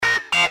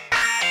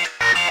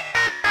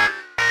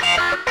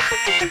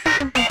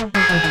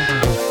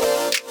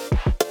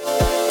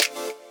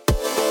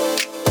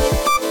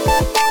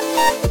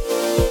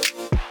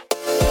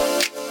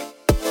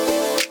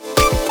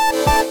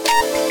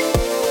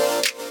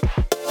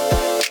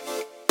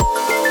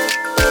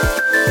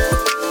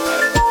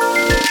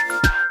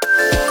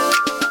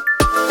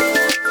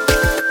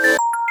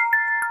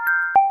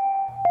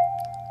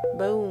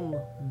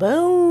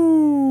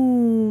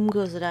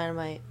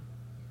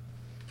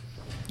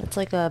It's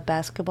like a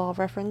basketball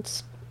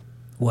reference.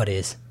 What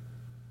is?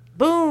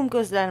 Boom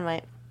goes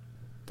dynamite.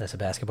 That's a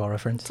basketball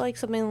reference? It's like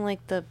something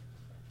like the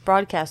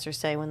broadcasters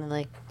say when they,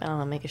 like, I don't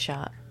know, make a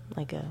shot.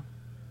 Like a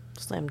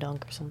slam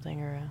dunk or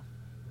something, or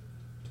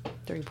a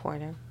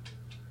three-pointer.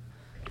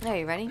 Are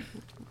you ready?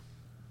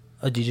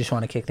 Oh, do you just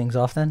want to kick things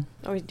off then?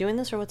 Are we doing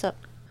this, or what's up?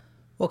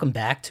 Welcome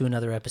back to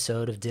another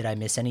episode of Did I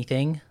Miss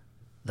Anything?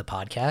 The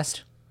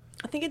podcast.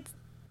 I think it's...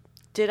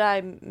 Did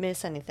I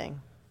miss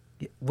anything?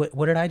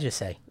 What did I just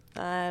say?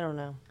 I don't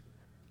know.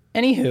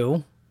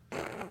 Anywho,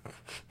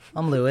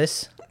 I'm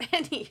Lewis.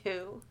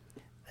 Anywho.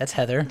 That's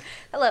Heather.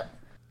 Hello.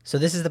 So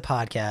this is the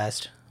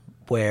podcast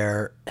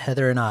where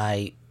Heather and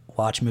I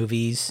watch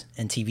movies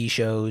and TV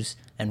shows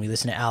and we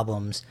listen to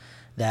albums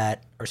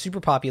that are super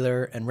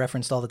popular and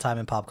referenced all the time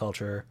in pop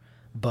culture,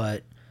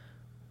 but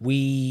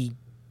we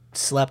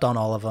slept on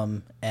all of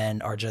them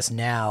and are just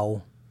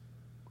now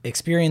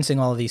experiencing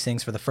all of these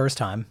things for the first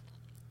time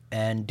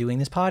and doing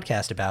this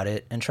podcast about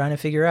it and trying to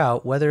figure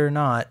out whether or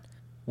not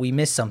we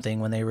missed something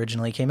when they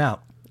originally came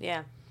out.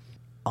 Yeah.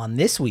 On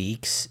this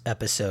week's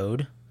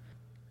episode,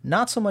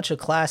 not so much a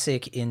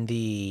classic in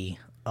the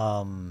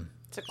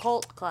It's a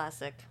cult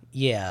classic.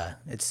 yeah,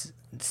 it's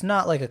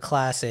not like a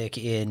classic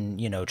in,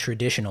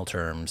 traditional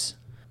terms,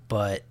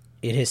 but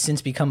it has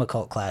since become a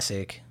cult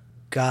classic.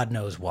 God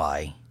knows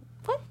why.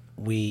 What?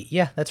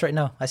 Yeah, that's right.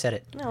 No, I said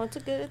it. No,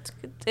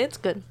 it's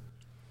good.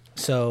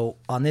 So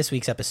on this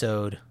week's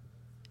episode,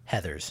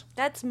 Heather's.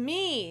 That's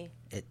me.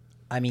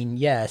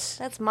 Yes,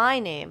 That's my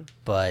name.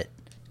 but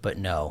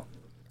no.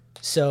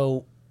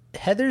 So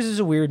Heather's is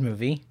a weird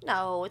movie.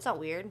 No, it's not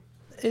weird.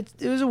 It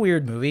was a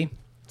weird movie.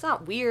 It's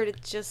not weird.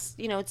 It's just,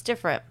 it's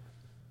different.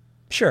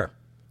 Sure.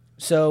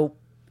 So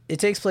it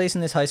takes place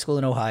in this high school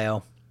in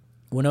Ohio.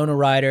 Winona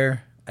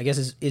Ryder, I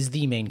guess, is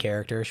the main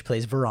character. She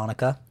plays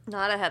Veronica.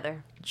 Not a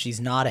Heather. She's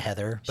not a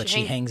Heather, but she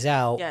hangs- hangs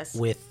out yes.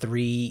 with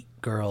three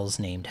girls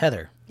named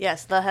Heather.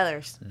 Yes, the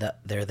Heathers.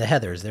 They're the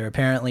Heathers. They're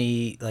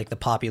apparently like the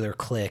popular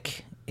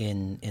clique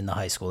in the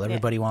high school.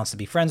 Everybody wants to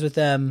be friends with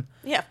them.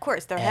 Yeah, of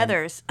course. They're And-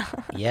 Heathers.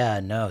 Yeah,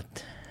 no,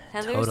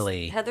 Heathers.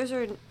 totally. Heathers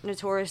are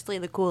notoriously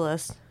the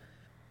coolest.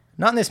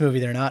 Not in this movie,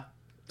 they're not.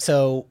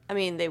 So, I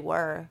mean, they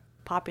were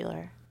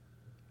popular.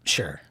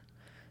 sure.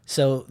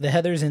 So the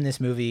Heathers in this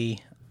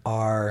movie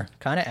are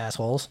kind of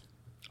assholes.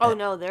 Oh,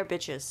 no, they're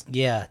bitches.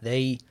 Yeah,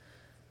 they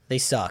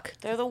suck.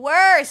 They're the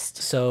worst.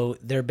 So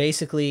they're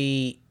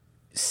basically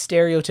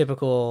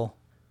stereotypical,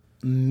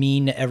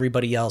 mean to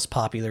everybody else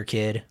popular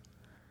kid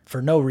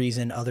for no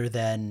reason other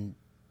than,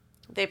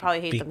 They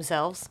probably hate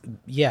themselves.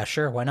 yeah,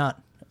 sure, why not?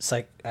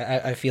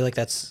 I feel like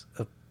that's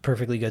a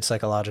perfectly good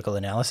psychological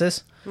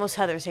analysis. Most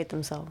Heathers hate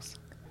themselves.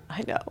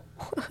 I know.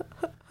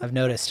 I've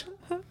noticed.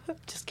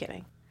 Just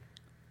kidding.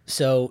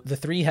 So the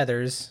three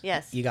Heathers,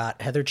 Yes. you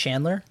got Heather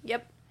Chandler,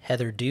 Yep.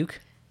 Heather Duke,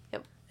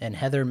 Yep. and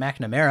Heather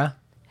McNamara.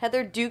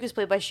 Heather Duke is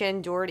played by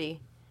Shannon Doherty.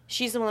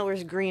 She's the one that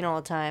wears green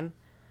all the time.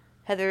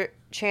 Heather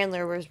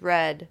Chandler wears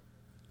red.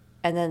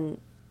 And then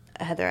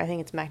Heather, I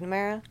think it's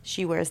McNamara,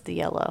 she wears the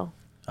yellow.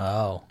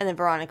 Oh, And then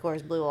Veronica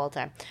wears blue all the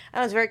time. I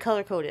know, it's very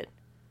color-coded.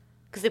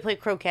 Because they play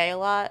croquet a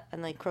lot,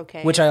 and like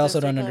croquet... which is I also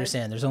mostly don't colored.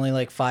 understand. There's only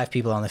like 5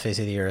 people on the face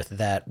of the earth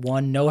that,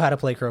 1, know how to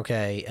play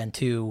croquet, and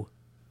 2,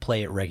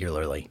 play it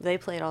regularly. They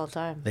play it all the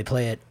time. They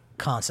play it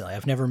constantly.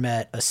 I've never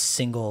met a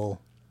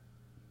single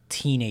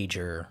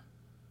teenager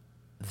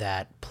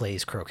that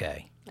plays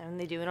croquet. And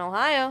they do in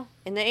Ohio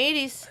in the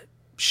 80s.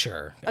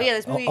 Sure. Oh, yeah,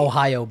 this movie-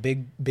 Ohio,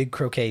 big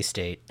croquet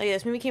state. Oh, yeah,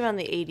 this movie came out in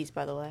the 80s,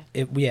 by the way.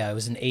 It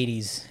was an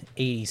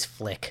 80s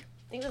flick.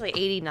 I think it was like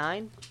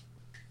 89.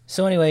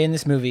 So anyway, in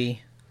this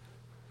movie,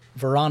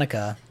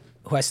 Veronica,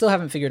 who I still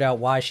haven't figured out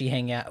why she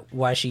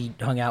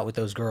hung out with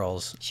those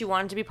girls. She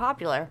wanted to be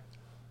popular.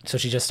 So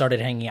she just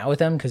started hanging out with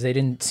them because they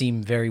didn't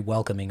seem very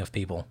welcoming of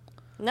people.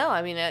 No,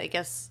 I mean, I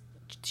guess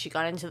she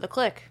got into the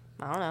clique.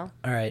 I don't know.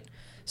 All right.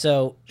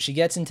 So she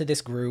gets into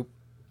this group.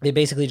 They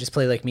basically just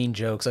play like mean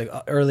jokes. Like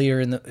early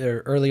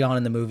on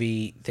in the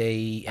movie,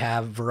 they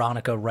have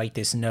Veronica write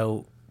this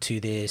note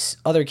to this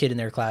other kid in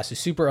their class who's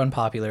super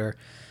unpopular.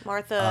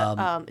 Martha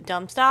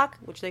Dumbstock,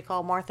 which they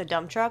call Martha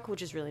Dumbtruck,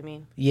 which is really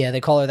mean. Yeah, they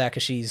call her that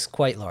because she's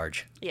quite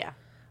large. Yeah.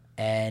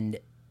 And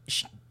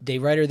they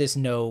write her this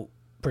note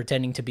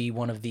pretending to be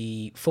one of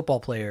the football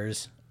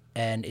players,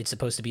 and it's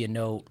supposed to be a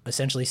note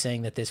essentially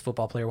saying that this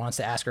football player wants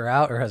to ask her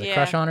out or has a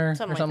crush on her or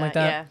something like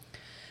that. Yeah.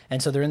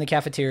 And so they're in the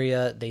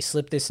cafeteria, they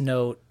slip this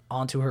note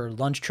onto her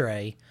lunch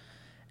tray,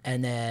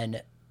 and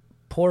then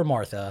poor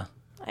Martha,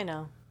 I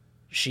know.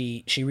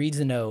 she reads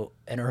the note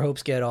and her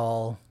hopes get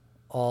all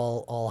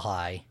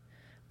high,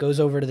 goes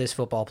over to this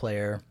football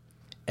player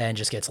and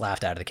just gets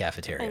laughed out of the I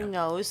cafeteria.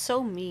 know. It was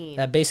so mean.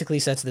 That basically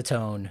sets the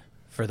tone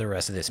for the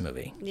rest of this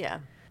movie. Yeah.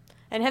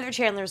 And Heather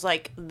Chandler's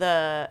like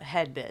the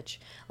head bitch.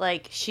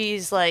 Like,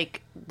 she's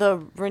like the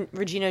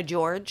Regina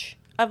George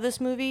of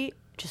this movie,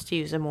 just to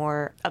use a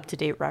more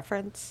up-to-date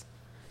reference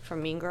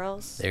from Mean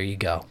Girls. There you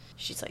go.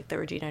 She's like the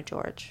Regina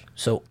George.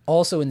 So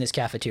also in this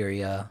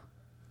cafeteria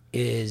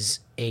is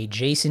a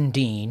Jason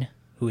Dean,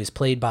 who is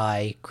played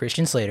by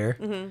Christian Slater,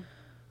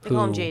 They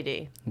call him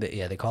JD.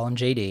 They call him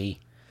JD.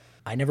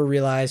 I never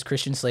realized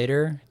Christian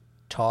Slater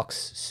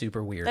talks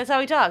super weird. That's how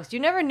he talks. You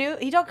never knew?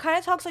 He kind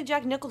of talks like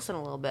Jack Nicholson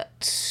a little bit.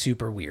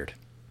 Super weird.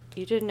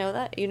 You didn't know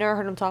that? You never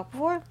heard him talk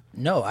before?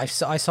 No, I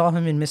saw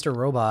him in Mr.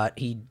 Robot.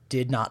 He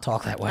did not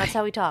talk that way. That's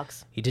how he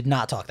talks. He did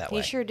not talk that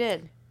way. He sure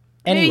did.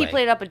 Anyway. Maybe he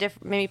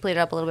played it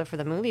up a little bit for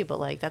the movie, but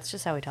like that's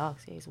just how he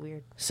talks. He's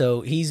weird.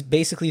 So he's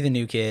basically the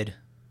new kid,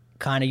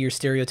 kind of your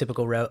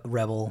stereotypical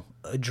rebel,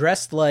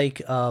 dressed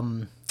like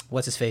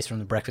what's his face from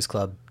The Breakfast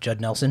Club,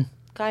 Judd Nelson.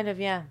 Kind of,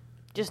 yeah.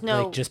 Just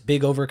just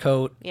big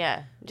overcoat.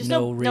 Yeah. Just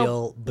no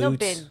real boots. No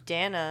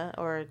bandana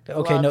or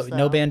okay, gloves,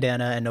 no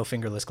bandana and no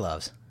fingerless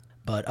gloves.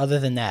 But other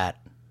than that,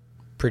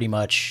 pretty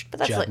much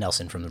Judd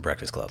Nelson from The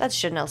Breakfast Club. That's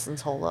Judd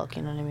Nelson's whole look,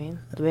 you know what I mean?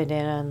 The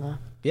bandana and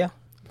the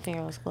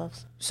fingerless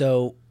gloves.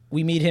 So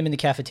we meet him in the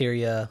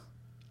cafeteria.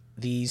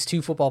 These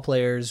two football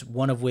players,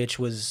 one of which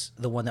was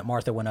the one that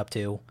Martha went up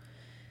to,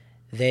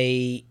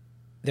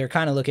 they're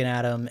kind of looking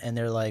at him and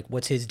they're like,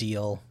 "What's his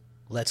deal?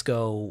 Let's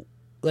go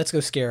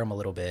scare him a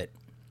little bit."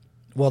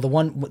 Well, the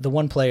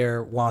one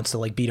player wants to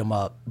like beat him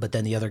up, but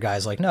then the other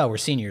guy's like, "No, we're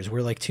seniors.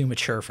 We're like too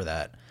mature for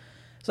that.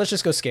 So let's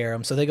just go scare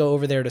him." So they go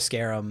over there to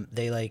scare him.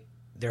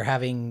 They're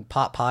having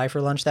pot pie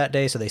for lunch that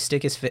day, so they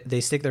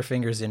stick their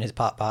fingers in his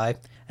pot pie,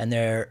 and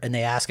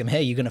they ask him,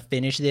 "Hey, you gonna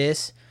finish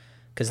this?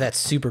 Because that's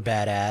super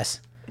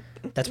badass."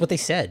 That's what they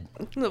said.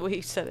 The way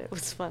you said it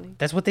was funny.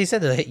 That's what they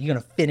said. They're like, "Hey, you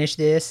gonna finish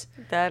this?"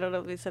 I don't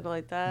know if they said it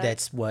like that.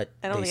 That's what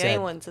I don't they think said.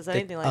 anyone says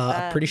anything like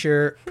that. Pretty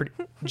sure.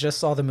 Just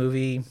saw the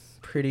movie.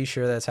 Pretty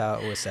sure that's how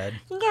it was said.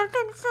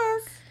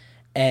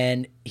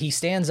 And he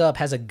stands up,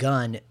 has a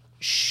gun,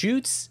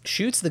 shoots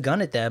the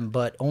gun at them,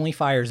 but only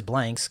fires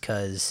blanks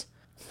because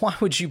why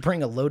would you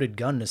bring a loaded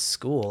gun to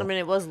school? I mean,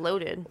 it was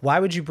loaded. Why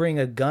would you bring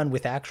a gun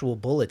with actual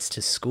bullets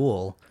to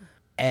school?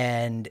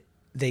 And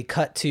they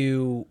cut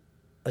to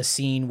a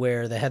scene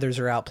where the Heathers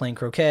are out playing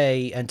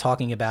croquet and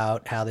talking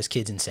about how this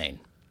kid's insane.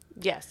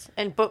 Yes,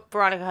 but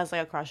Veronica has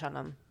like a crush on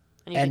him.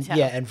 And you can tell.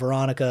 Yeah, and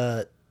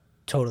Veronica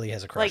totally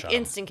has a crush on him. Like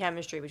instant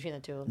chemistry between the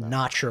two of them.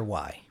 Not sure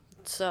why.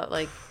 So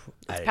like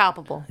it's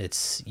palpable.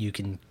 You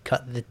can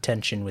cut the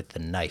tension with the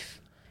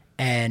knife,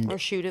 or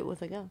shoot it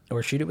with a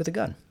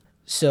gun.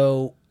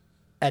 So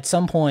at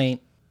some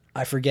point,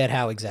 I forget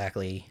how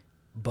exactly,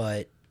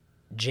 but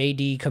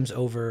JD comes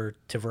over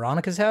to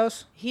Veronica's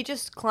house. He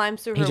just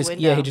climbs through her window.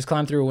 Yeah, he just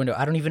climbed through a window.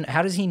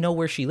 How does he know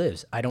where she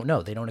lives? I don't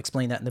know. They don't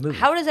explain that in the movie.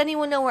 How does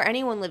anyone know where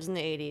anyone lives in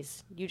the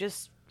 80s? You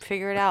just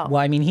figure it out.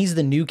 Well, I mean, he's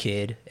the new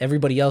kid.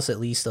 Everybody else at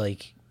least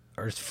like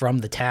are from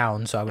the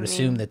town, so I would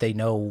assume that they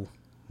know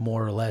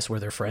more or less where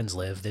their friends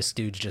live. This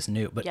dude's just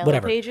new, but Yellow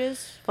whatever.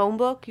 Pages, phone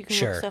book, you can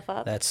look stuff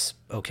up. That's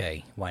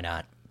okay. Why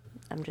not?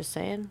 I'm just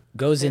saying.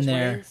 Goes in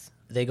there. Ways.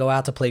 They go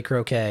out to play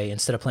croquet.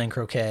 Instead of playing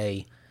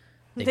croquet,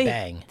 they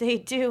bang. They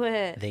do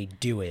it. They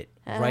do it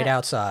right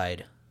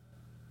outside.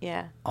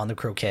 Yeah. On the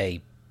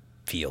croquet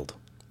field.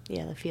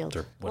 Yeah, the field. Or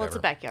whatever. Well, it's a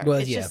backyard. Well,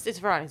 it's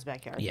Veronica's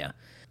backyard. Yeah.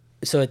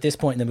 So at this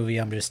point in the movie,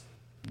 I'm just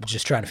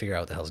trying to figure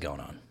out what the hell's going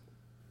on.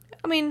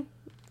 I mean,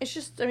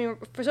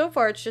 for so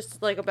far, it's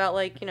just like about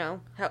like, you know,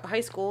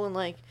 high school and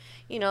like,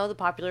 you know, the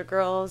popular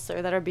girls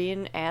that are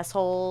being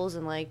assholes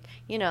and like,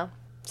 you know,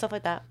 stuff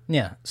like that.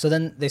 Yeah. So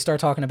then they start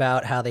talking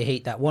about how they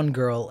hate that one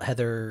girl,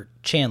 Heather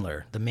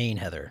Chandler, the main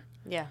Heather.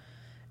 Yeah.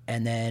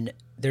 And then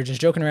they're just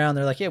joking around.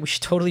 They're like, yeah, we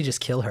should totally just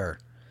kill her.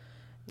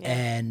 Yeah.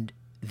 And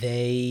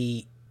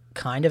they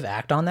kind of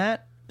act on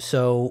that.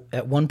 So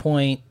at one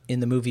point in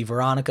the movie,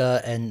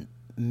 Veronica and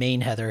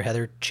main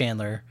Heather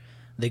Chandler,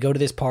 they go to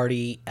this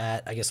party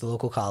at, I guess, the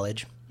local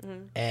college.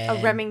 Mm-hmm. And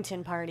a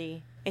Remington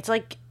party. It's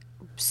like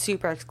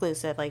super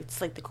exclusive. Like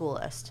it's like the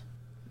coolest.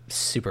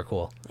 Super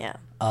cool. Yeah.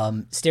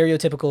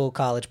 Stereotypical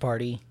college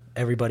party.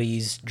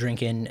 Everybody's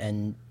drinking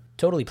and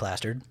totally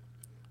plastered.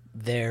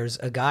 There's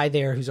a guy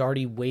there who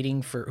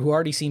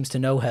already seems to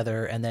know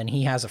Heather, and then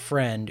he has a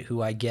friend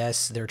who I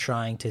guess they're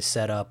trying to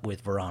set up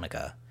with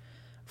Veronica.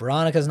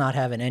 Veronica's not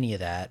having any of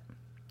that,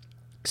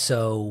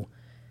 so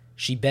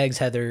she begs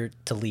Heather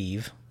to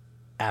leave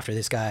after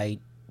this guy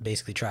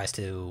basically tries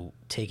to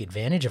take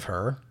advantage of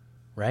her,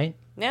 right?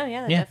 No,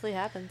 yeah, that definitely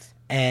happens.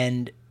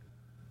 And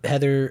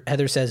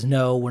Heather says,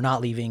 "No, we're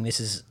not leaving. This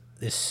is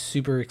this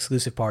super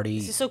exclusive party.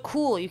 This is so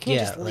cool. You can't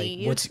just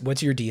leave.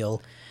 What's your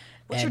deal?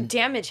 What's your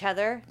damage,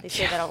 Heather?" They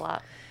say that a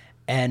lot.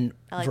 And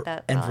I like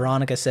that. And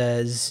Veronica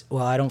says,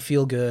 "Well, I don't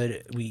feel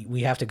good.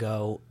 We have to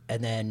go."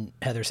 And then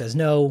Heather says,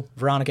 "No."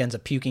 Veronica ends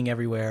up puking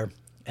everywhere,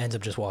 ends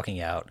up just walking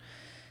out.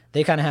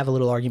 They kind of have a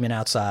little argument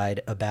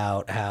outside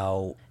about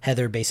how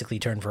Heather basically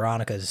turned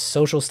Veronica's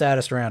social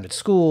status around at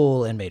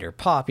school and made her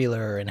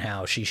popular, and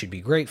how she should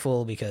be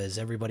grateful because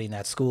everybody in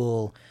that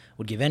school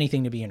would give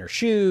anything to be in her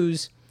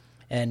shoes,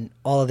 and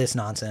all of this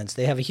nonsense.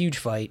 They have a huge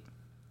fight.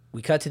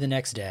 We cut to the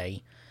next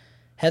day.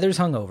 Heather's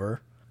hungover,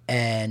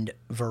 and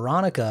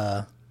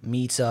Veronica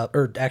meets up,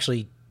 or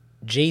actually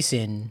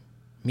Jason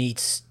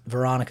meets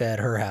Veronica at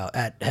her house,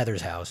 at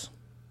Heather's house,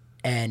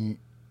 and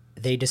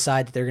they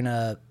decide that they're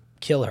gonna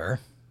kill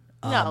her.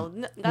 Well,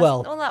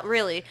 not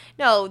really.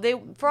 No,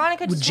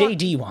 Veronica just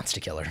JD wants to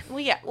kill her. Well,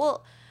 yeah.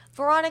 Well,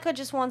 Veronica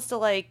just wants to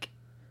like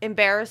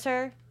embarrass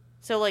her.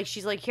 So like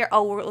she's like, here,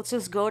 oh, let's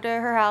just go to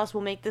her house.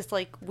 We'll make this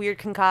like weird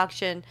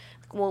concoction.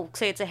 We'll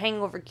say it's a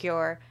hangover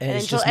cure, And then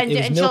it's just, it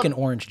was milk and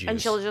orange juice. and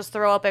she'll just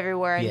throw up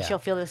everywhere, and Yeah. she'll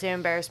feel the same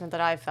embarrassment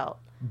that I felt.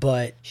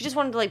 But She just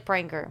wanted to like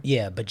prank her.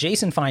 yeah, but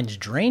Jason finds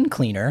drain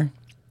cleaner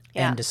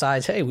Yeah. and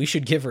decides, hey, we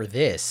should give her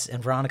this.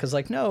 And Veronica's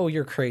like, no,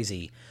 you're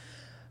crazy.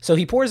 So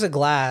he pours a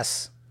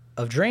glass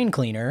of drain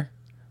cleaner,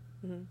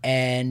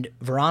 and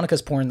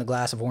Veronica's pouring the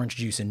glass of orange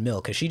juice and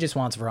milk because she just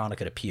wants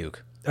Veronica to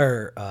puke.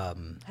 Or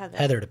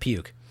Heather to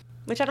puke.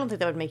 Which I don't think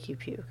that would make you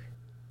puke.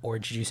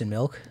 Orange juice and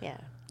milk? Yeah.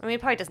 I mean,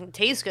 it probably doesn't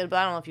taste good, but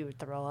I don't know if you would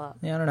throw up.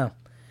 Yeah, I don't know.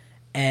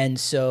 And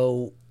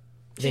so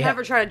If you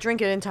ever try to drink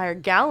an entire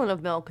gallon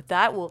of milk,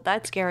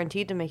 that's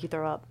guaranteed to make you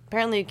throw up.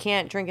 Apparently, you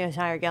can't drink an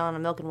entire gallon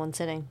of milk in one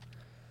sitting.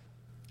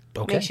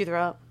 okay. Makes you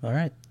throw up. All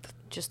right.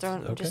 Just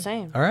throwing. Okay. Just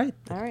saying. All right.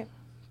 All right.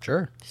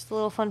 Sure. Just a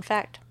little fun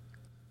fact.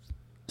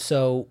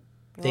 So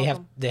You're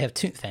welcome. they have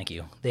two. Thank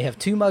you. They have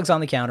two mugs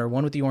on the counter.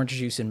 One with the orange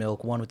juice and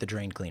milk. One with the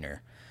drain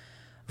cleaner.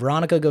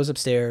 Veronica goes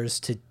upstairs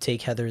to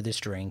take Heather this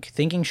drink,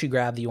 thinking she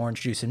grabbed the orange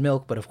juice and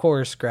milk, but of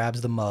course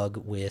grabs the mug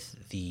with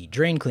the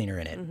drain cleaner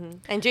in it.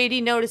 And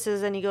JD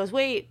notices, and he goes,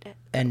 "Wait,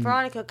 And-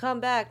 Veronica,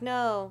 come back!"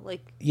 No,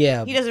 like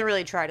Yeah, he doesn't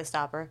really try to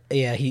stop her.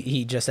 yeah.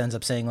 He just ends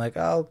up saying like,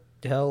 "I'll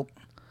help."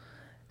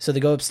 So they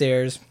go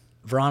upstairs.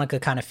 Veronica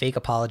kind of fake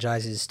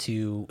apologizes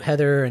to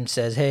Heather and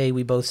says, "Hey,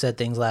 we both said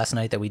things last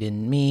night that we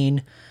didn't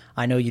mean.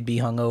 I know you'd be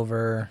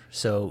hungover,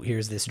 so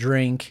here's this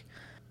drink."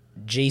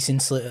 Jason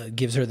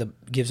gives her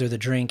the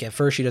drink. At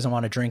first, she doesn't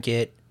want to drink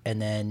it,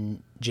 and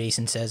then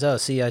Jason says, "Oh,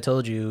 see, I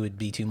told you it'd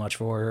be too much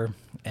for her."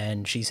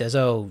 And she says,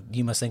 "Oh,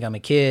 you must think I'm a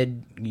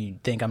kid. You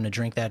think I'm gonna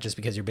drink that just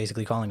because you're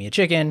basically calling me a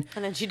chicken."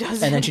 And then she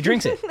does. And then she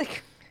drinks it.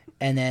 Like,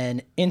 And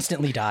then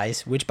instantly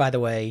dies. Which, by the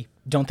way,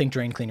 don't think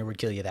drain cleaner would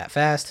kill you that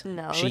fast.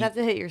 no, it She- would have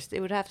to hit your.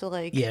 It would have to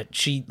like. Yeah,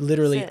 she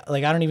literally Sit.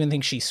 like I don't even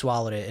think she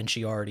swallowed it, and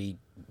she already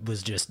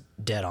was just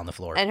dead on the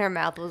floor. And her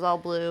mouth was all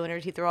blue, and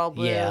her teeth were all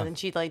blue, Yeah. and then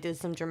she like did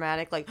some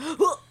dramatic like.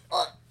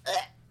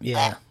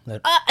 Yeah,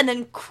 that- And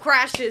then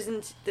crashes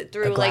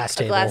through A glass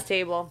like a glass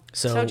table. table.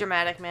 So- So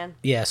dramatic, man.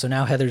 yeah. So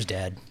now Heather's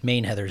dead.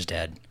 Main Heather's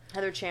dead.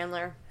 Heather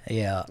Chandler,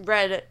 Yeah,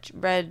 red.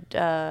 Red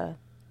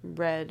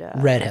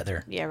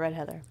Heather. Yeah, red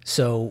Heather.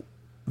 So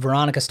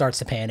Veronica starts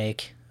to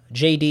panic.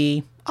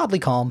 JD oddly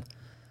calm.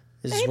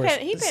 This He where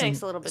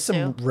panics a little bit,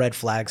 some too. red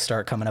flags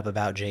start coming up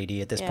about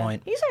JD at this Yeah.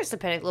 point. He starts to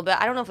panic a little bit.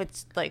 I don't know if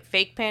it's like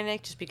fake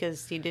panic, just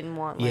because he didn't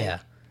want. Like, Yeah.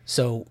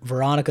 So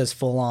Veronica's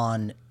full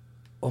on,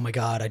 oh my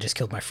God, I just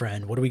killed my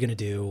friend. What are we going to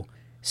do?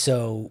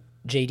 So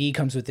JD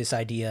comes with this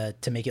idea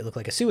to make it look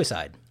like a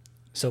suicide.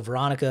 So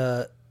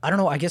Veronica, I don't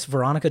know, I guess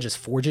Veronica just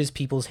forges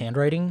people's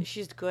handwriting.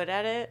 She's good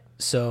at it.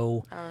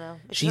 So I don't know.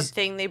 It's She's- the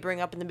thing they bring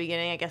up in the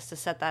beginning, I guess, to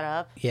set that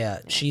up. yeah,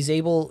 she's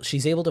able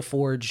to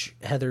forge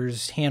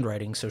Heather's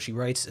handwriting. So she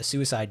writes a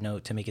suicide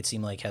note to make it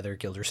seem like Heather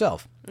killed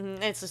herself.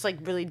 It's just like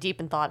really deep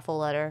and thoughtful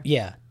letter.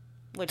 Yeah,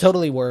 Which,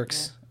 totally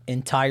works.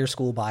 Entire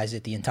school buys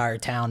it. The entire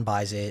town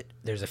buys it.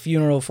 There's a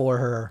funeral for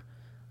her,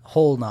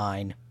 whole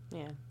nine.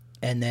 Yeah.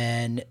 And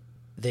then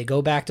they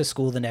go back to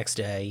school the next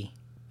day,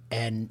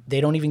 and they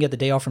don't even get the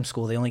day off from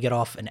school. They only get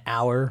off an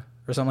hour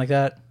or something like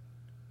that,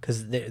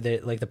 because they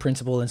like the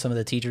principal and some of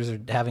the teachers are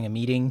having a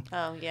meeting,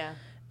 Oh yeah.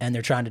 and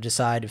they're trying to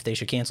decide if they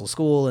should cancel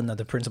school. And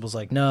the principal's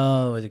like,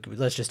 "No,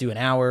 let's just do an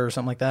hour or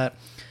something like that."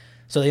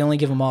 So they only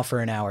give them off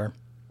for an hour,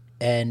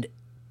 and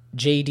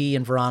JD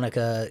and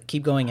Veronica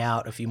keep going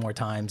out a few more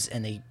times,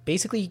 and they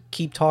basically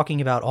keep talking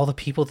about all the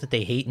people that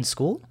they hate in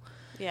school,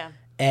 Yeah.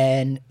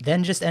 and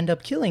then just end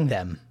up killing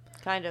them.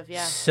 Kind of.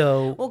 Yeah.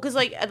 So Well, because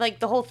like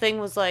the whole thing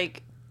was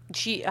like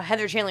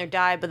Heather Chandler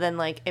died, but then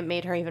like it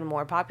made her even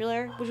more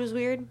popular, which was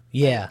weird.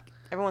 yeah.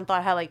 Everyone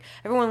thought how like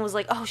everyone was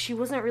like, oh, she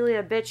wasn't really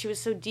a bitch. She was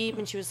so deep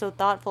and she was so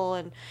thoughtful,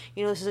 and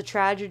you know this is a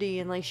tragedy,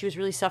 and like she was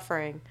really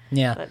suffering.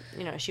 Yeah. But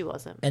you know she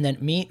wasn't. And then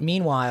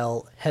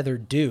meanwhile, Heather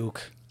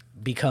Duke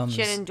becomes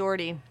Shannon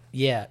Doherty.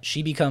 yeah,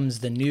 she becomes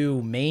the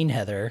new main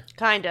Heather.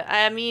 Kinda.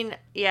 I mean,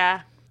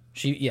 yeah.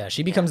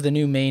 She becomes the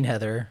new main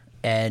Heather,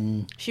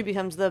 and She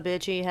becomes the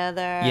bitchy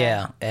Heather.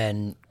 yeah,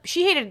 and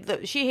She hated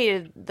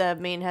the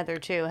main Heather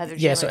too. Heather.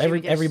 yeah, Chandler, so too,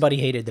 because- everybody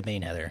hated the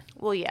main Heather.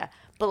 Well, yeah,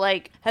 but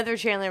like Heather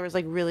Chandler was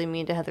like really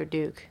mean to Heather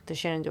Duke, the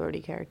Shannon Doherty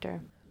character.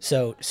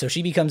 So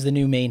she becomes the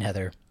new main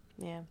Heather.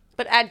 Yeah,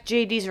 but at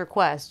JD's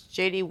request,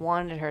 JD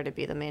wanted her to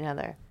be the main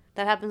Heather.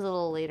 That happens a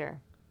little later.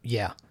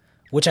 Yeah,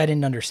 which I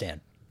didn't understand,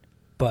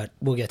 but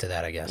we'll get to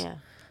that, I guess. Yeah.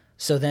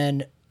 So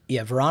then,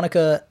 yeah,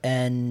 Veronica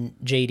and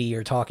JD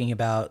are talking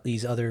about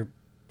these other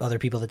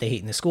people that they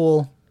hate in the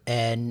school,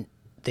 and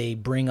they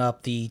bring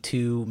up the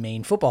two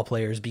main football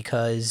players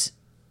because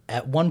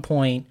at one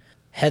point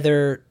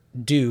Heather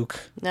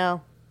Duke,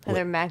 No,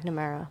 Heather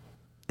McNamara.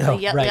 oh,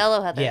 The right,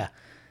 yellow Heather. yeah,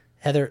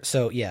 Heather.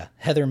 So yeah,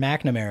 Heather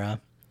McNamara,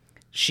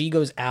 she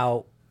goes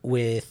out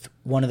with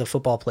one of the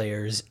football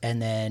players,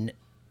 and then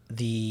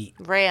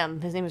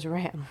Ram. His name is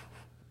Ram.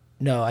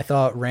 no, I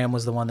thought Ram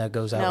was the one that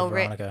goes out No, with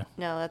Veronica.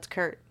 No, that's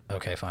Kurt.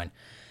 Okay, fine.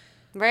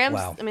 Ram's.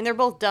 Wow. I mean, they're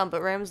both dumb,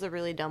 but Ram's the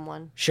really dumb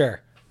one.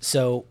 Sure.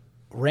 So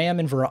Ram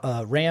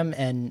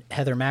and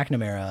Heather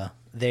McNamara,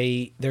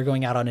 they're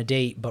going out on a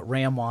date, but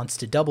Ram wants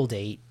to double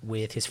date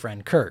with his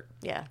friend Kurt.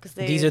 Yeah, because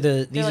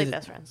They're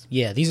best friends.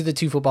 Yeah, these are the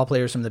two football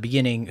players from the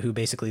beginning who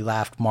basically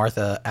laughed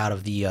Martha out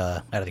of the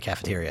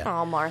cafeteria.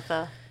 Oh,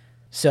 Martha.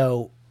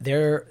 So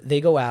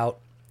they go out.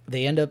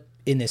 They end up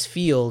in this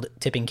field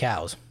tipping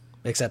cows,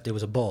 except it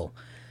was a bull.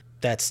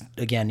 That's,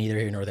 again, neither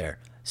here nor there.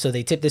 So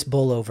they tip this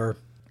bull over,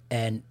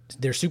 and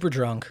they're super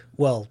drunk.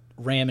 Well,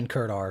 Ram and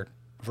Kurt are.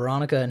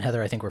 Veronica and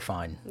Heather, I think, were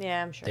fine.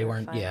 Yeah, I'm sure They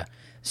weren't, fine. yeah.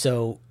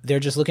 So they're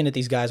just looking at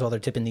these guys while they're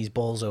tipping these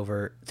bulls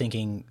over,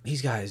 thinking,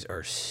 these guys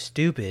are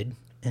stupid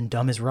and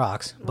dumb as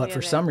rocks. But yeah, for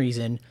they some are.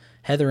 reason,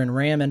 Heather and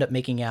Ram end up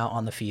making out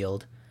on the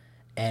field,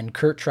 and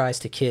Kurt tries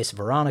to kiss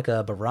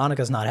Veronica, but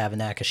Veronica's not having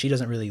that because she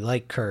doesn't really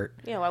like Kurt.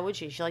 Yeah, why would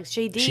she? She likes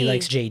JD. She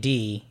likes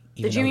JD,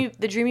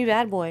 the dreamy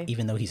bad boy.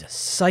 even though he's a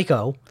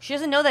psycho. She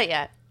doesn't know that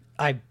yet.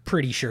 I'm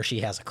pretty sure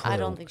she has a clue. I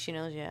don't think she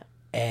knows yet.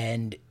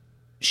 And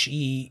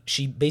she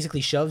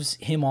basically shoves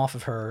him off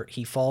of her.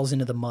 He falls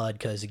into the mud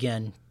because,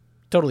 again,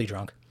 totally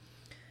drunk.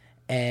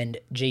 And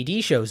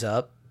JD shows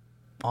up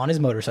on his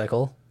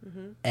motorcycle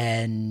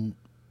and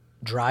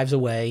drives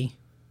away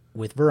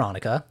with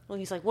Veronica. Well,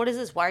 he's like, "What is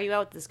this? Why are you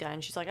out with this guy?"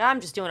 And she's like,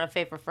 "I'm just doing a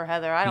favor for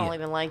Heather. I don't Yeah.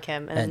 even like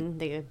him." And then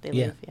they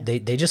Yeah, leave. Yeah.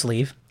 they just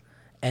leave.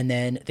 And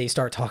then they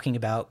start talking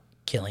about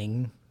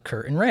killing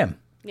Kurt and Ram.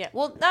 Yeah,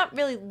 well, not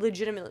really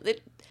legitimately.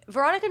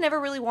 Veronica never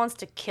really wants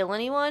to kill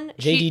anyone.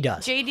 JD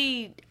does.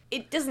 JD,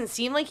 it doesn't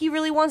seem like he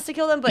really wants to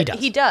kill them, but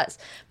he does.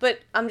 But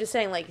I'm just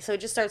saying, like, so it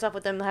just starts off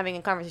with them having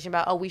a conversation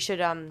about, oh, we should,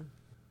 About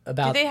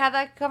did they have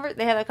that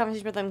They had that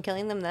conversation about them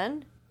killing them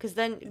then? Because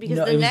no,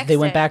 the next they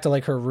went day- back to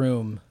like her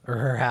room or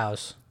her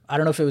house. I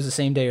don't know if it was the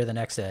same day or the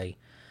next day.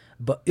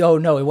 But oh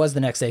no, it was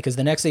the next day because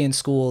the next day in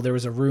school there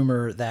was a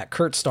rumor that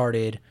Kurt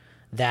started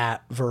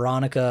that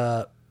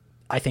Veronica,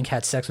 I think,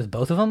 had sex with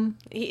both of them.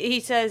 He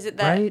says that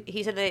Right?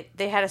 he said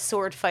they had a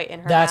sword fight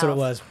in her That's house. what it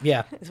was.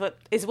 Yeah.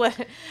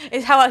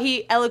 is how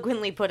he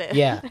eloquently put it.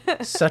 Yeah.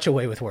 Such a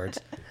way with words.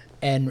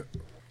 And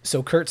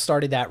so Kurt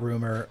started that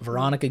rumor.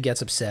 Veronica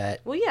gets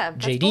upset. Well, yeah.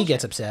 that's JD bullshit.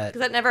 gets upset.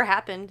 Because that never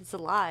happened. It's a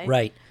lie.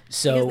 Right.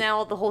 So Because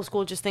now the whole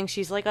school just thinks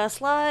she's like a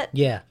slut.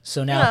 yeah.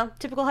 So You now know,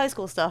 typical high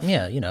school stuff.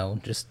 yeah,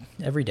 just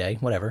every day,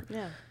 whatever.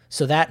 Yeah.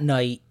 So that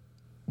night,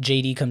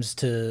 JD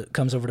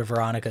comes over to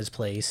Veronica's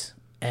place,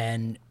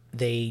 and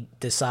they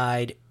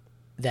decide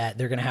that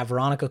they're gonna have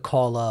Veronica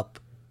call up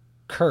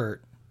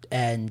Kurt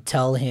and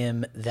tell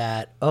him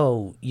that,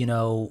 oh,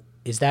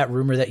 is that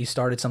rumor that you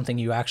started something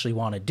you actually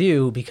want to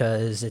do?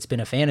 Because it's been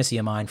a fantasy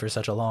of mine for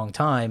such a long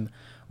time.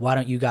 Why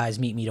don't you guys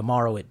meet me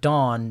tomorrow at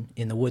dawn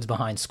in the woods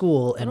behind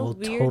school, and we'll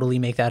totally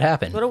make that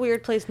happen. What a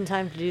weird place and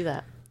time to do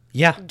that.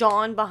 Yeah.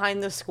 Dawn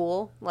behind the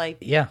school, like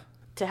Yeah.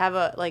 to have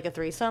a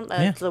threesome.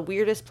 That's the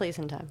weirdest place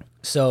and time.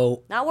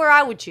 So Not where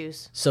I would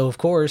choose. So, of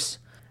course,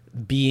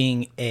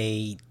 being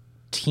a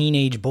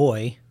teenage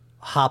boy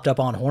hopped up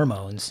on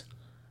hormones,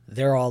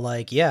 they're all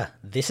like, yeah,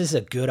 this is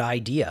a good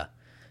idea.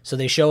 So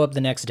they show up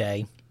the next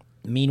day.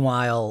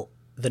 Meanwhile,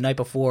 the night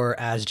before,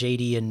 as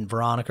JD and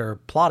Veronica are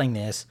plotting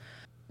this,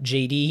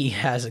 JD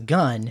has a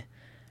gun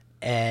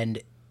and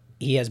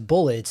he has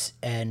bullets,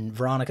 and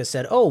Veronica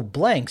said, oh,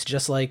 blanks,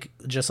 just like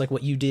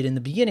what you did in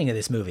the beginning of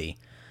this movie.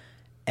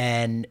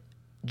 And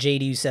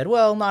JD said,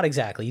 well, not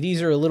exactly.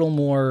 These are a little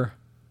more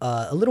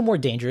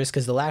dangerous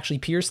because they'll actually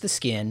pierce the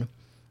skin.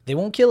 They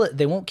won't kill it.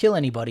 They won't kill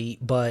anybody,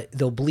 but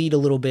they'll bleed a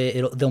little bit.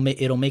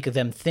 It'll make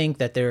them think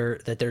that they're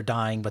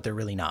dying, but they're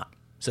really not.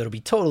 So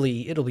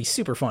it'll be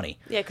super funny.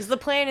 Yeah, because the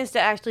plan is to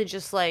actually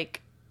just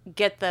like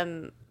get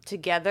them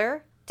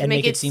together to And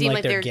make it seem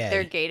like they're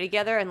gay. gay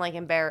together and like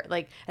embarrass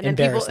and then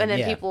Embarrass them,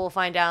 yeah. people will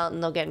find out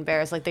and they'll get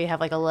embarrassed. Like they have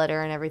like a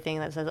letter and everything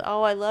that says,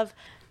 "Oh, I loved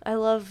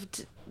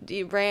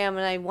Ram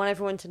and I want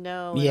everyone to know."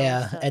 And all this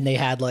Yeah, stuff. and they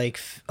had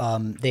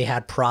they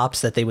had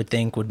props that they would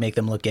think would make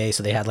them look gay.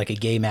 So they had like a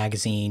gay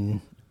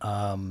magazine.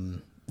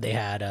 They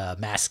had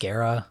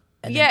mascara.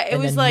 And Yeah, it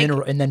was like-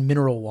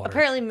 mineral water.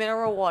 Apparently,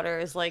 mineral water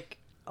is like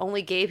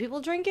only gay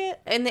people drink it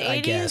in the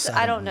 80s. guess.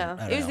 I don't know.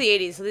 I don't It was know. the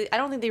 80s, so I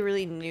don't think they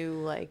really knew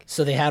like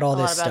So they had all a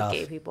lot this about stuff.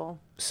 gay people.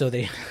 So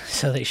they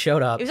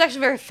showed up. It was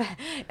actually very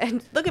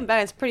and looking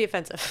back, it's pretty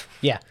offensive.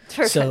 Yeah. It's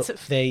very So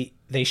offensive.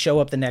 they show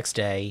up the next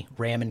day,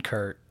 Ram and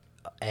Kurt,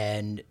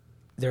 and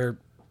they're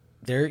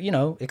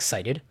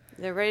excited.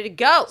 They're ready to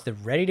go. They're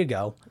ready to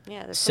go.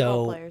 Yeah, they're So-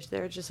 football players.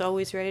 They're just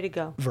always ready to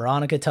go.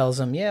 Veronica tells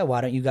them, yeah,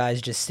 why don't you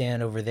guys just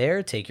stand over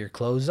there, take your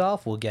clothes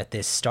off, we'll get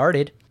this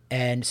started.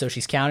 And so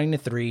she's counting to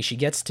 3. She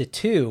gets to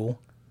 2.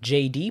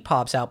 JD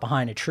pops out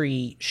behind a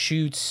tree,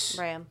 shoots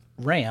Ram.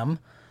 Ram.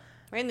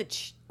 Right in the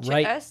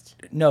Right. chest?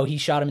 No, he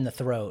shot him in the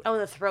throat. Oh, in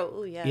the throat.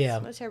 Oh, yeah. Yeah,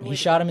 That's terrible he way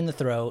to shot him in the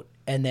throat,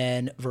 and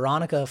then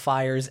Veronica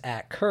fires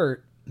at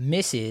Kurt,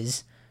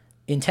 misses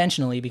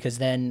intentionally because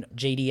then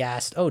JD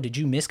asked, "Oh, did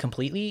you miss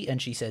completely?"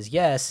 And she says,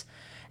 "Yes."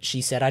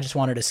 She said, "I just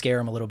wanted to scare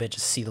him a little bit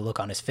just to see the look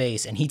on his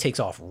face," and he takes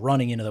off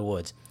running into the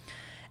woods.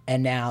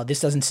 And now this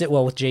doesn't sit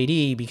well with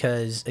JD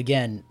because,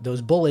 again,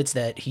 those bullets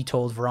that he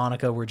told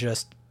Veronica were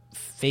just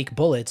fake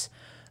bullets,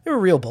 they were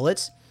real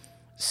bullets.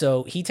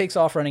 So he takes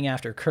off running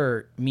after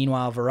Kurt.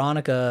 Meanwhile,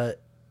 Veronica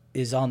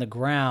is on the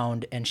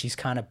ground and she's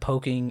kind of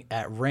poking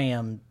at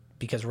Ram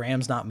because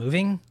Ram's not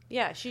moving.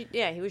 Yeah,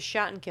 he was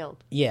shot and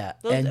killed. Yeah.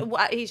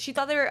 She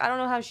thought they were, I don't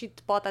know how she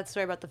bought that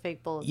story about the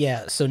fake bullets.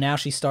 Yeah, so now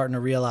she's starting to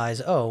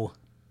realize, oh,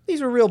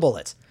 these were real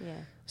bullets. Yeah.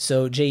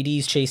 So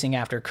JD's chasing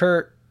after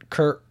Kurt.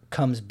 Kurt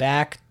comes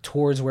back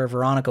towards where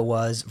Veronica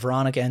was.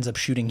 Veronica ends up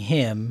shooting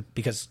him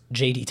because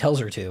JD tells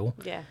her to.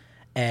 Yeah.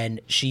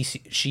 And she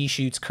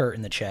shoots Kurt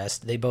in the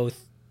chest. They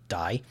both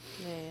die.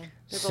 Yeah.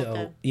 They're both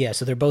dead. Yeah,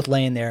 so they're both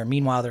laying there.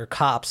 Meanwhile, there are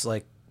cops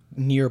like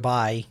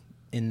nearby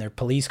in their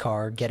police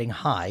car getting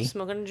high.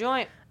 Smoking a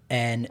joint.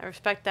 And I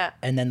respect that.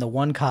 And then the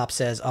one cop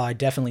says, "Oh, I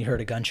definitely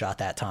heard a gunshot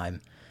that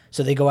time."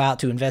 So they go out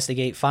to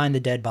investigate, find the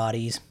dead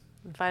bodies,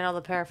 find all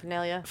the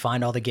paraphernalia,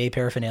 find all the gay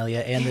paraphernalia,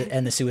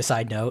 and the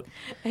suicide note.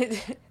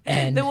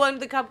 And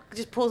the cop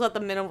just pulls out the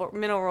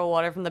mineral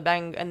water from the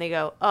bag, and they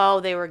go, "Oh,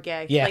 they were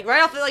gay." Yeah, like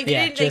right off, like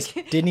they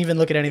didn't even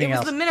look at anything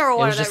else. It was the mineral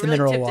water. It was just that the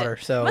really mineral tipped water.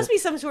 It. So it must be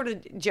some sort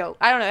of joke.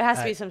 I don't know. It has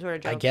to be some sort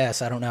of joke. I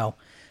guess I don't know.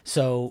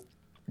 So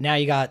now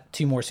you got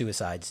 2 more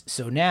suicides.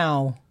 So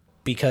now,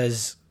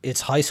 because it's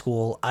high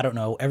school, I don't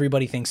know,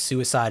 everybody thinks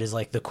suicide is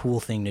like the cool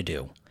thing to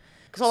do.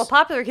 Because all the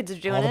popular kids are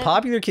doing it. All the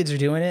popular kids are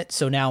doing it.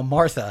 So now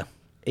Martha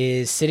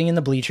is sitting in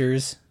the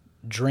bleachers,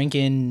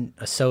 drinking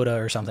a soda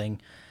or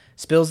something,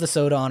 spills the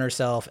soda on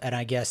herself, and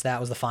I guess that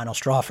was the final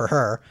straw for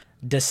her.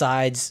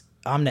 Decides,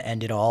 I'm going to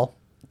end it all.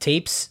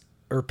 Tapes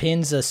or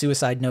pins a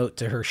suicide note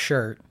to her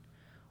shirt,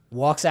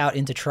 walks out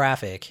into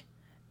traffic,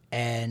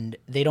 and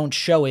they don't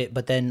show it,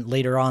 but then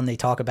later on they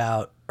talk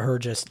about her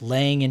just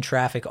laying in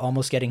traffic,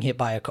 almost getting hit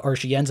by a car, or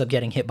she ends up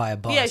getting hit by a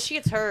bus. Yeah, she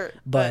gets hurt.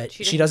 But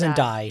she doesn't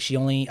die. She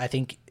only, I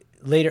think,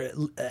 later,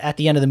 at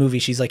the end of the movie,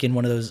 she's like in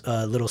one of those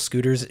little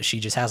scooters. She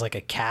just has like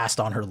a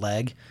cast on her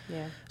leg.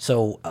 Yeah.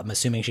 So I'm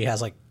assuming she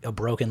has like a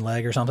broken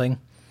leg or something.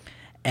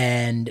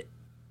 And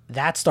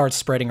that starts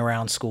spreading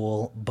around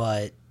school,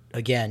 but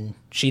again,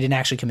 she didn't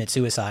actually commit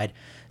suicide.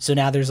 So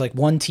now there's like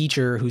one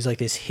teacher who's like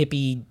this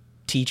hippie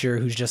teacher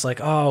who's just like,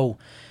 oh,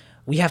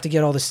 we have to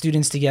get all the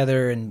students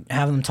together and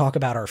have them talk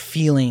about our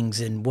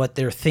feelings and what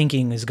they're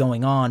thinking is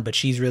going on. But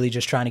she's really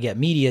just trying to get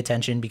media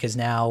attention because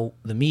now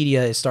the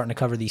media is starting to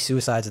cover these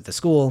suicides at the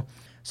school.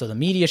 So the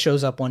media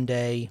shows up one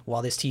day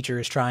while this teacher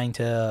is trying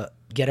to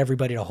get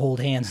everybody to hold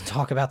hands and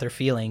talk about their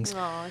feelings.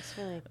 Oh, it's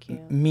really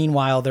cute.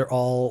 Meanwhile, they're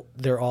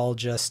all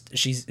just,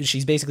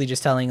 she's basically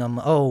just telling them,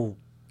 oh,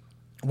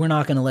 we're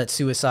not going to let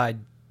suicide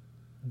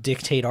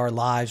dictate our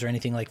lives or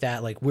anything like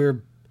that. Like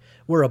we're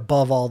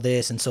above all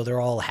this. And so they're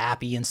all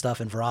happy and stuff.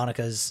 And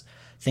Veronica's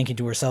thinking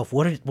to herself,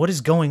 what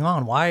is going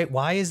on? Why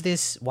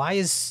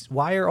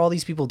are all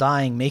these people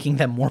dying, making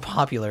them more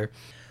popular?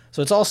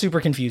 So it's all super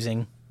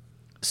confusing.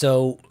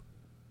 So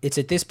it's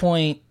at this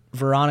point,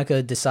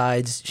 Veronica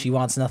decides she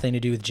wants nothing to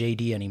do with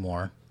JD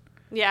anymore.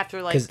 Yeah,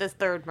 after like the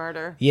third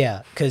murder.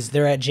 Yeah, because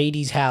they're at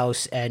JD's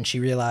house and she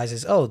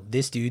realizes, oh,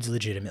 this dude's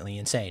legitimately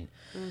insane.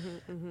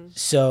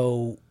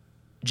 So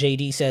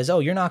JD says, oh,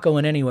 you're not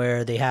going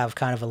anywhere. They have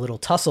kind of a little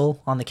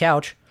tussle on the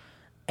couch,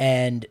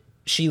 and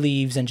she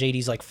leaves, and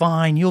JD's like,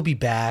 fine, you'll be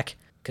back.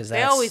 Because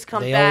they always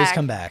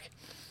come back.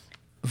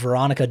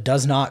 Veronica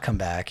does not come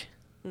back,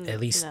 at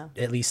least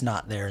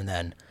not there and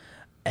then.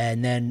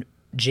 And then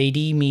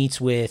JD meets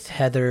with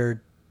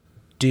Heather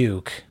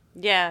Duke.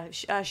 Yeah,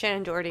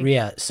 Shannon Doherty.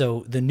 Yeah,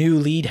 so the new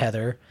lead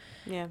Heather.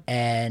 Yeah.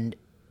 And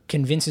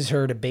convinces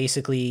her to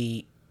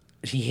basically,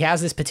 he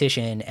has this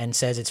petition and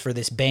says it's for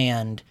this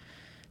band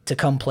to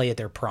come play at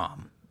their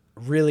prom.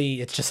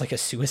 Really, it's just like a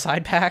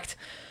suicide pact,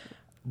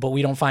 but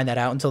we don't find that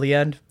out until the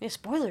end. Yeah,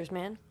 spoilers,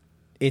 man.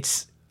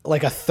 It's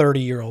like a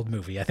 30-year-old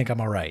movie. I think I'm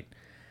all right.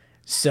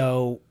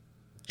 So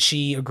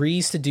she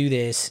agrees to do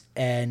this,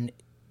 and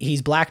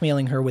he's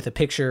blackmailing her with a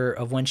picture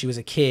of when she was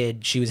a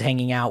kid. She was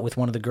hanging out with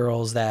one of the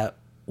girls that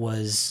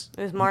was...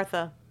 It was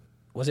Martha.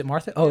 Was it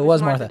Martha? Oh, it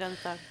was Martha.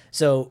 Dunstall.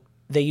 So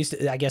they used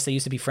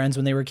to be friends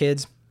when they were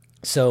kids.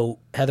 So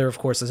Heather, of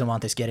course, doesn't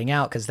want this getting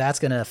out because that's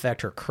going to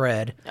affect her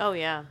cred. Oh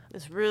yeah,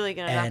 it's really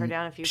going to knock her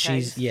down a few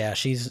times.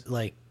 She's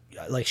like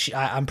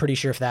I'm pretty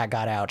sure if that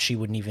got out, she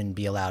wouldn't even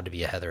be allowed to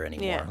be a Heather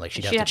anymore. Yeah. Like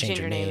she'd have to change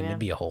her name. Yeah. It'd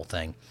be a whole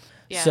thing.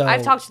 Yeah, so,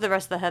 I've talked to the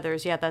rest of the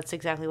Heathers. Yeah, that's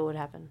exactly what would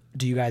happen.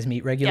 Do you guys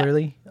meet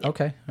regularly? Yeah.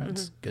 Okay,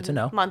 that's good to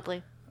know.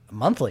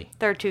 Monthly.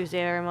 Third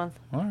Tuesday every month.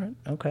 All right.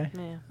 Okay.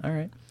 Yeah. All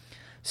right.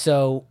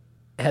 So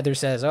Heather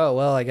says, oh,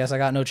 well, I guess I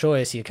got no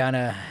choice. You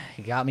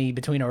got me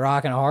between a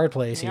rock and a hard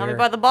place here. You got me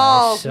by the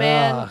balls,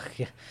 man.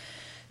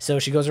 So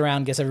she goes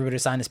around, gets everybody to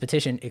sign this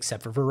petition,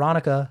 except for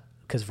Veronica,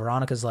 because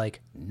Veronica's like,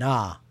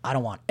 nah, I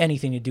don't want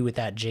anything to do with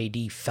that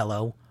JD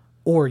fellow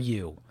or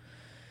you.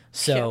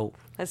 So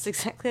yeah, that's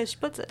exactly how she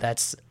puts it.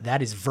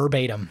 That is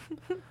verbatim.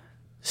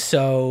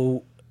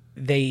 So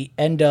they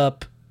end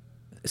up,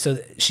 so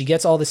she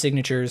gets all the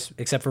signatures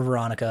except for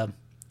Veronica.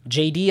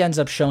 JD ends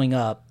up showing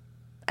up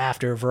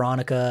after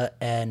Veronica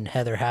and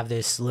Heather have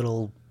this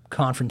little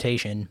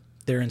confrontation.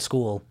 They're in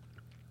school.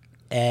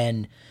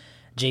 And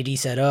JD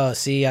said, oh,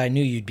 see, I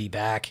knew you'd be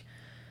back.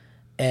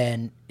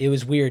 And it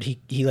was weird.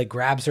 He like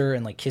grabs her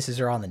and like kisses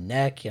her on the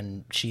neck,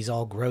 and she's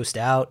all grossed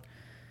out.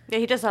 Yeah,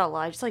 he does that a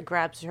lot. He just like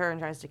grabs her and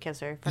tries to kiss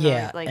her.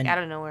 Yeah, like and out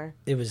of nowhere.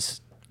 It's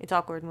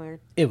awkward and weird.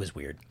 It was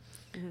weird.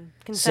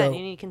 Consent. So-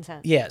 You need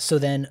consent. Yeah, so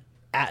then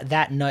at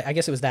that night, I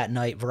guess it was that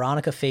night,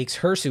 Veronica fakes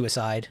her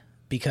suicide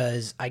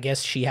because I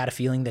guess she had a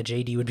feeling that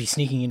JD would be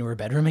sneaking into her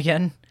bedroom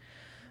again.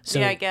 So,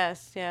 yeah, I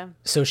guess. Yeah.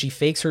 so she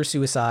fakes her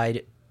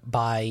suicide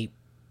by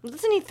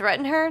Doesn't he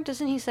threaten her?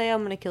 Doesn't he say,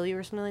 "I'm gonna kill you"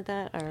 or something like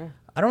that? Or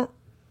I don't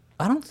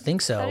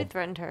think I thought he so.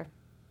 threatened her.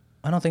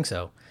 I don't think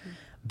so.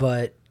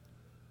 But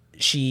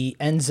she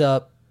ends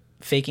up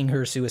faking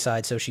her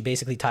suicide, so she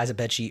basically ties a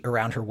bedsheet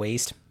around her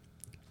waist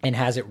and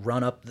has it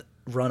run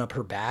up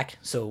her back,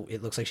 so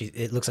it looks like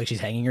she's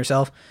hanging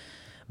herself,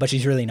 but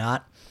she's really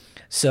not.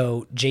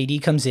 So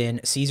JD comes in,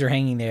 sees her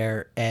hanging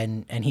there,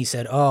 and he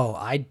said, "Oh,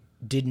 I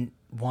didn't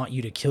want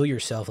you to kill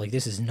yourself. Like,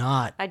 this is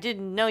not. I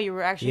didn't know you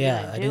were actually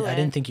Yeah, gonna do it. I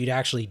didn't think you'd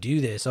actually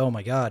do this. Oh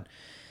my god."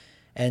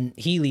 And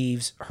he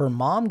leaves. Her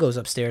mom goes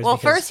upstairs. Well,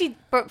 because,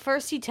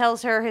 first he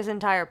tells her his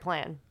entire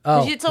plan.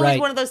 Oh, It's always right.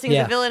 one of those things.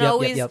 Yeah, The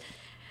villain yep.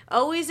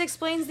 always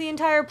explains the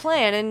entire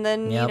plan, and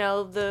then Yep.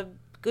 the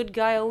good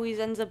guy always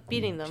ends up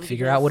beating them.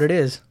 Figure out what it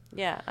is.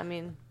 Yeah, I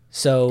mean,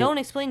 So don't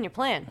explain your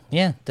plan.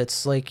 yeah,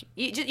 that's like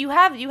You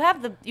have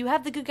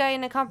the good guy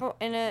in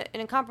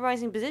a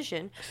compromising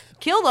position.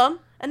 Kill them,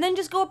 and then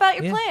just go about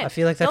your Yeah, plan. I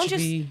feel like that don't should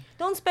be-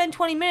 Don't spend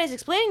 20 minutes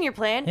explaining your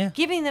plan. Yeah.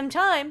 Giving them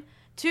time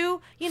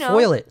to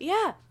Foil it.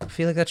 Yeah. I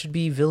feel like that should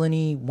be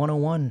villainy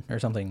 101 or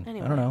something.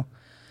 Anyway. I don't know.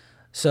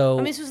 So I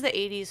mean, this was the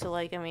 80s, so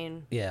like, I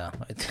mean, yeah,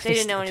 they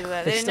didn't know any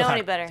better. They didn't know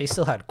any better. They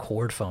still had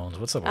cord phones.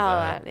 What's up with oh,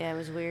 that? yeah, it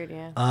was weird.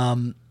 Yeah.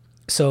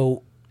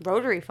 So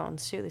Rotary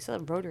phones too. They still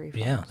have rotary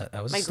phones. yeah,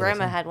 that was My still a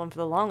grandma thing. had one for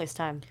the longest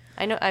time.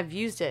 I know. I've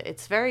used it.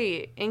 It's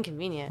very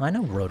inconvenient. I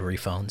know rotary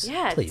phones.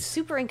 Yeah, Please. it's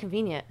super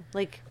inconvenient.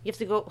 Like you have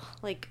to go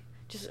like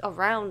just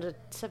around it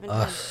 7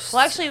 times.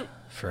 Well, actually,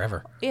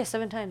 Forever. yeah,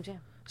 7 times. Yeah.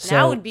 So-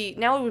 now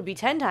it would be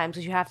 10 times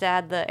because you have to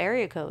add the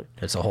area code.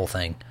 It's a whole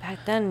thing. Back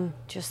then,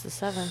 just the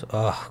 7.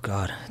 Oh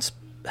god,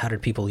 how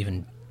did people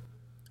even?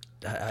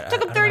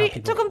 Took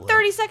them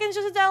 30 seconds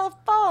just to dial a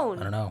phone.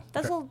 I don't know.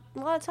 That's a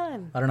lot of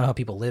time. I don't know how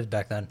people lived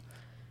back then.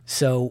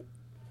 So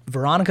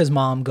Veronica's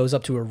mom goes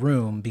up to her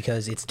room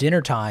because it's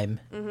dinner time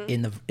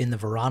in the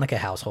Veronica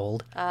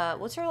household.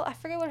 What's her? I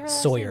forget what her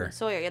last Sawyer. name is.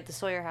 Sawyer. Yeah, the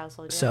Sawyer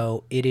household. Yeah.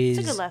 So it is.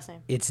 It's a good last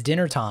name. It's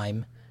dinner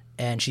time,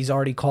 and she's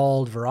already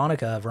called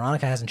Veronica.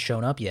 Veronica hasn't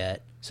shown up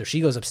yet, so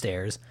she goes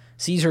upstairs,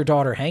 sees her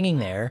daughter hanging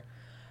there,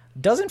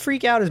 doesn't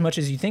freak out as much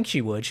as you think she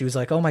would. She was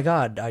like, "Oh my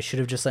god, I should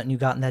have just let you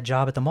gotten that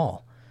job at the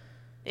mall."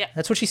 Yeah.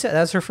 That's what she said.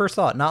 That's her first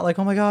thought. Not like,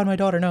 "Oh my god, my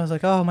daughter." No, it's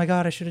like, "Oh my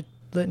god, I should have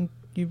let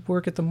you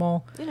work at the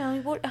mall."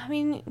 I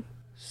mean,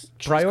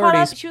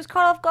 Priorities. She was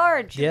caught off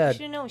guard. She Yeah.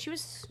 didn't know. She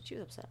was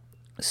upset.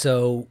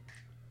 So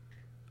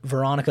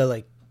Veronica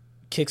like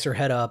kicks her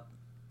head up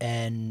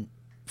and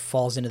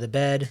falls into the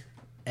bed,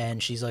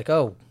 and she's like,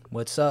 "Oh,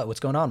 what's up? What's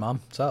going on,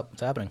 Mom? What's up?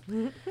 What's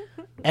happening?"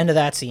 End of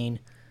that scene.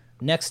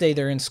 Next day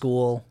they're in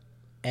school,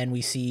 and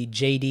we see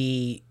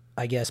JD,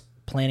 I guess,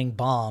 planting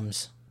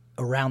bombs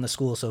around the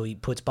school. So he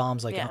puts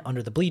bombs like Yeah.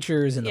 under the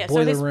bleachers in the Yeah,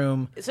 boiler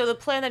room. So the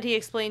plan that he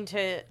explained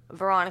to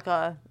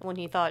Veronica when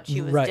he thought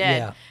she was Right, dead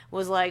yeah.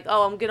 was like,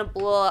 "Oh, I'm gonna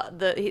blow up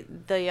the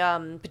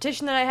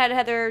petition that I had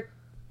Heather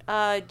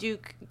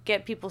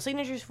get people's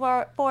signatures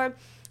for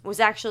was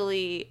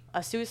actually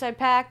a suicide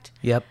pact.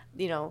 Yep.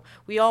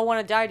 We all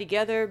want to die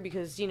together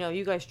because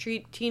you guys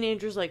treat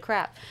teenagers like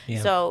crap.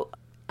 Yeah. So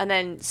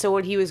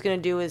what he was gonna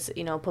do is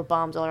put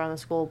bombs all around the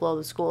school, blow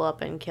the school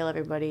up, and kill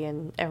everybody,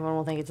 and everyone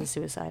will think it's a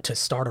suicide. To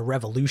start a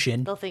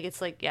revolution. They'll think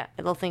it's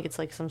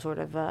like some sort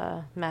of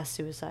mass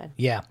suicide.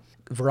 Yeah.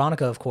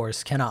 Veronica, of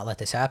course, cannot let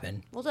this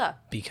happen Well, duh.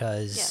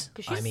 because,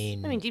 Yeah, 'cause I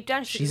mean, deep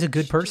down, she's a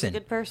good person. She's a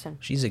good person.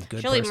 She's a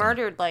good She only person.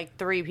 murdered like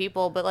 3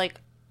 people, but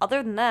like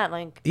other than that,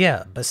 like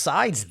Yeah,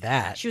 besides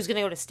that, she was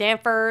gonna go to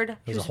Stanford. it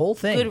She was a whole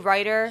thing. Good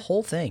writer.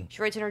 Whole thing.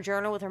 She writes in her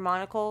journal with her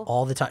monocle.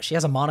 All the time. She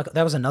has a monocle.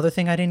 That was another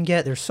thing I didn't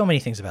get. There's so many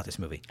things about this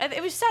movie.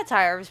 It was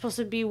satire. It was supposed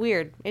to be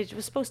weird. It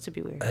was supposed to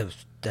be weird.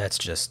 That's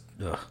just,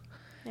 ugh.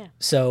 Yeah.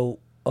 So,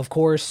 of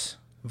course,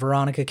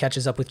 Veronica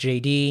catches up with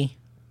JD,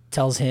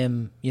 tells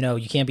him,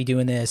 you can't be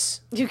doing this.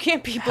 You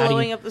can't be do you-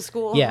 blowing up the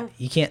school. Yeah,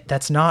 you can't.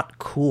 That's not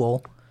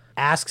cool.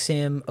 Asks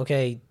him,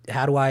 okay,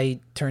 how do I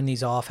turn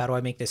these off? How do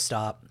I make this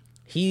stop?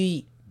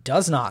 He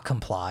does not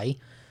comply.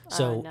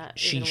 So not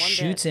she even one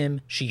shoots bit.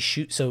 him.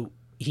 So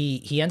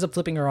he ends up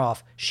flipping her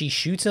off. She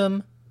shoots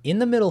him in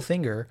the middle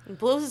finger,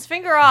 Blows his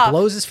finger off.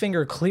 blows his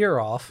finger clear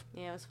off,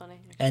 Yeah, it was funny.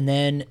 and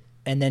then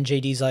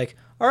JD's like,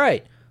 "All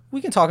right, we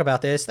can talk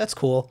about this. That's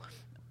cool."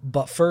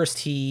 But first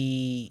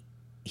he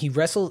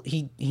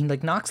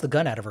like knocks the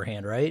gun out of her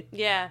hand, right?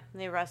 Yeah,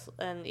 they wrestle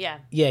and yeah.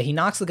 Yeah, he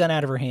knocks the gun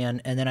out of her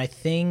hand, and then I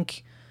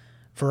think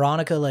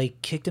Veronica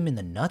like kicked him in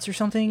the nuts or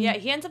something. Yeah,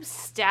 he ends up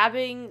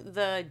stabbing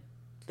the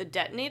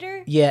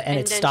detonator. Yeah, and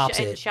it then stops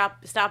it.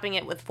 Stopping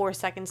it with 4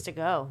 seconds to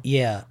go.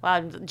 Yeah,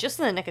 Wow, just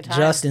in the nick of time.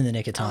 just in the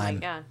nick of Oh my time.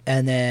 God.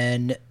 And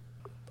then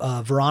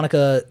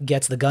Veronica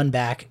gets the gun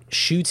back,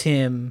 shoots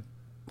him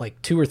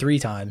like 2 or 3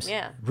 times.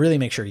 Yeah. Really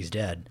make sure he's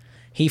dead.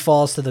 He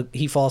falls to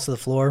the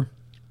floor.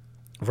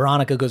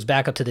 Veronica goes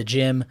back up to the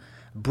gym,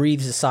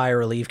 breathes a sigh of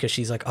relief because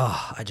she's like,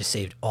 "Oh, I just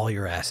saved all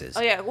your asses."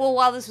 Oh yeah. Well,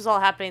 while this was all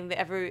happening,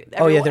 there was a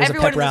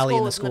everyone pep rally in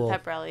the was school.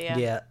 pep rally. Yeah.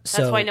 Yeah. That's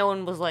So why no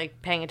one was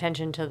like paying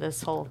attention to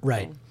this whole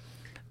right. thing.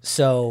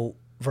 So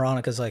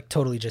Veronica's like,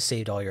 "Totally just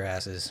saved all your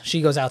asses."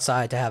 She goes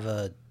outside to have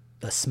a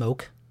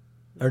smoke,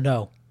 or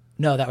no,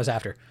 that was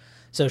after.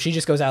 So she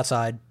just goes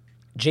outside.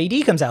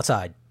 JD comes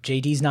outside.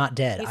 JD's not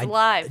dead. He's I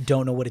alive.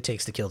 don't know what it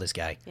takes to kill this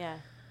guy. Yeah.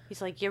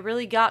 He's like, "You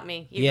really got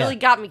me. You Yeah. really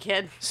got me,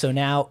 kid." So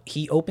now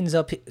he opens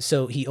up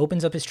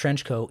his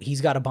trench coat.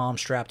 He's got a bomb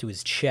strapped to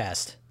his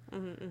chest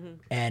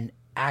and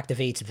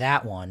activates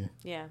that one.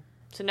 Yeah.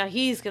 So now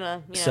he's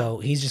gonna. So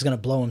he's just going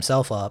to blow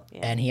himself up. Yeah.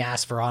 And he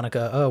asks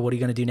Veronica, "Oh, what are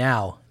you going to do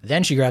now?"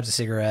 Then she grabs a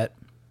cigarette.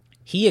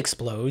 He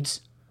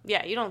explodes.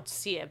 Yeah, you don't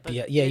see it, but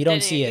Yeah, you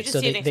don't see it. You just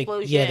So see an they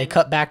explosion.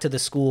 cut back to the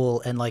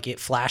school and like it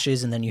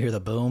flashes and then you hear the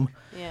boom.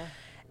 Yeah.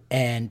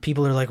 And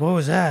people are like, "What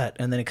was that?"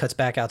 And then it cuts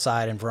back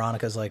outside, and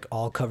Veronica's like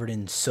all covered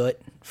in soot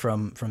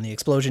from the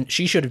explosion.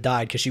 She should have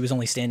died because she was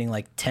only standing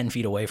like 10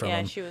 feet away from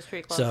him. Yeah, she was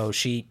pretty close. So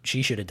she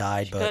should have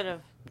died, but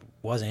Could've.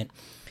 wasn't.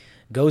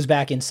 Goes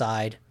back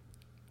inside.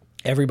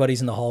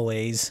 Everybody's in the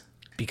hallways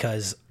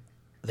because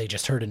they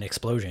just heard an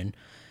explosion.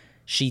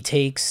 She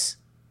takes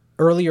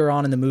earlier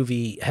on in the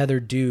movie, Heather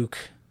Duke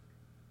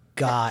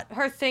got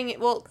Her thing.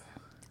 Well,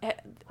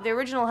 the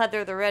original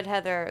Heather, the red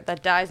Heather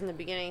that dies in the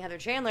beginning, Heather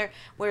Chandler,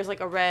 wears like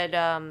a red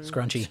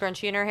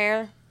scrunchie in her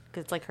hair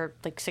because it's like her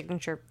like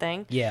signature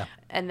thing. yeah.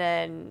 And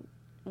then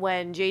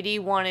when JD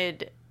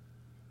wanted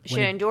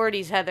Shannon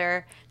Doherty's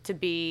Heather to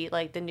be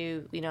like the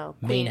new,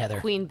 Main Heather.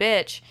 queen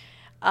bitch,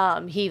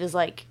 he was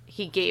like,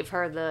 he gave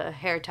her the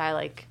hair tie,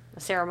 like a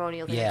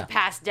ceremonial thing Yeah. to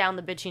pass down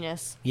the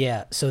bitchiness.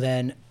 Yeah, so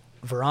then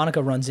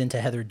Veronica runs into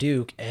Heather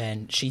Duke,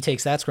 and she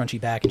takes that scrunchie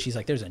back, and she's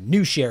like, "There's a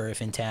new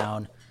sheriff in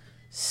town.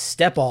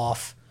 Step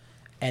off."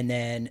 And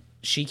then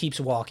she keeps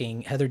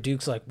walking. Heather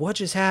Duke's like, "What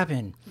just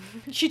happened?"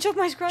 She took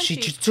my scrunchie. She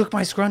just took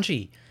my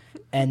scrunchie.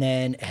 And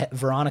then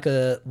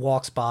Veronica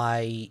walks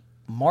by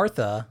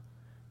Martha,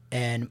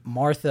 and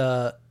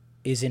Martha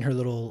is in her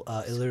little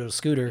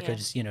scooter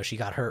because, she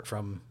got hurt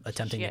from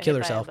attempting She to got kill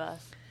hit by a herself.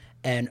 bus.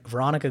 And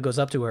Veronica goes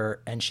up to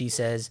her and she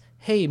says,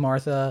 "Hey,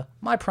 Martha,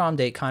 my prom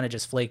date kind of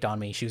just flaked on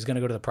me." She was going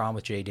to go to the prom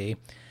with JD.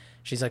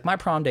 She's like, "My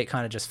prom date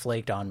kind of just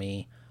flaked on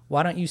me.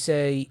 What do you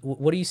say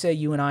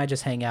you and I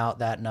just hang out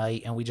that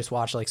night and we just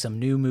watch like some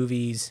new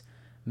movies,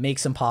 make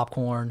some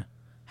popcorn?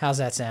 How's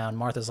that sound?"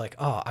 Martha's like,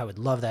 "Oh, I would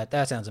love that.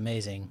 That sounds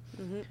amazing."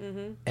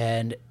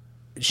 And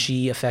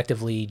she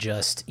effectively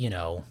just,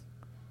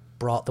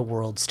 brought the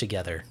worlds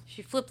together.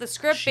 She flipped the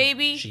script,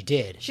 baby. She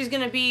did. She's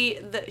gonna be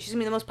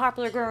the most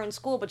popular girl in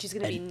school, but she's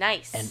gonna be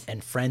nice.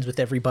 And friends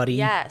with everybody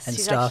yes, and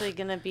she's stuff. actually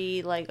gonna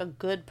be like a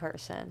good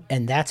person.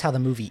 And that's how the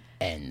movie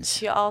ends.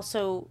 She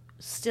also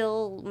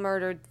still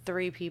murdered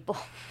 3 people.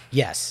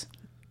 Yes,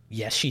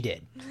 she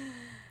did.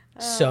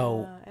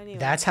 So anyway.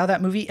 that's how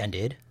that movie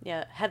ended.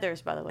 Yeah,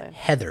 Heathers, by the way.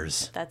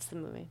 Heathers. That's the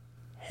movie.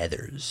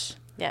 Heathers.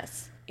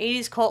 Yes,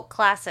 80s cult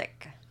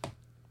classic.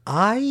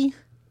 I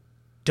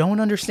don't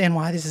understand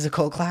why this is a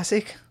cult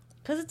classic.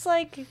 Cause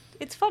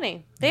it's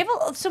funny. They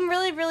have some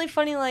really really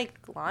funny like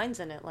lines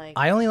in it. Like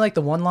I only like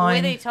the one the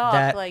line way they talk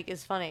that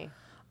is funny.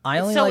 I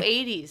It's only so like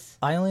 80s.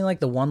 I only like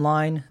the one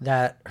line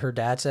that her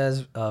dad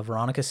says.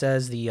 Veronica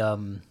says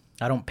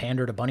I don't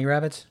pander to bunny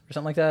rabbits or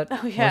something like that.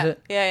 Oh yeah, Was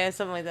it? yeah,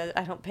 something like that.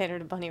 I don't pander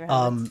to bunny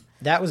rabbits.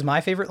 That was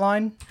my favorite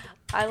line.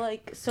 I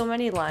like so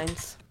many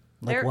lines.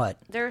 Like what?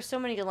 There are so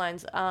many good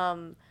lines.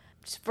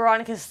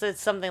 Veronica said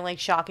something like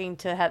shocking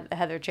to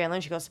Heather Chandler.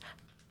 And she goes,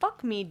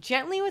 "Fuck me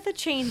gently with a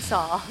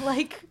chainsaw."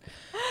 like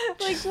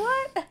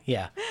what?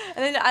 Yeah. And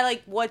then I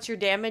like, "What's your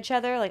damage,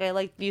 Heather?" Like I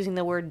like using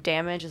the word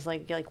damage as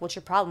like what's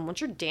your problem? What's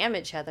your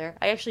damage, Heather?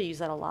 I actually use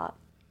that a lot.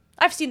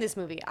 I've seen this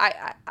movie.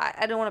 I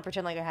don't want to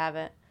pretend like I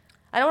haven't.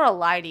 I don't want to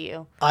lie to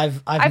you.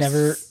 I've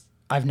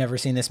never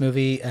seen this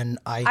movie, and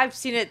I've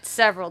seen it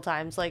several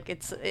times. Like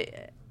it's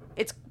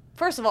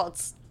first of all,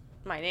 it's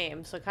my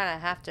name, so I kind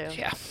of have to.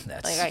 Yeah,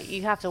 that's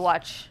you have to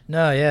watch.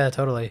 No, yeah,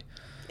 totally.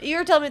 You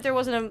were telling me if there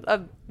wasn't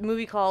a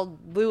movie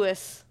called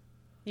Lewis,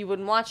 you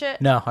wouldn't watch it?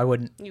 No, I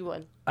wouldn't. You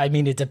would. I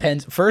mean, it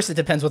depends. First, it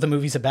depends what the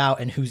movie's about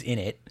and who's in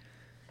it,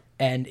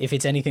 and if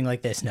it's anything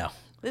like this, no.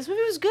 This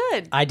movie was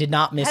good. I did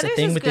not miss Heathers a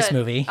thing is with this good.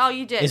 movie. Oh,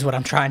 you did. Is what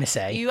I'm trying to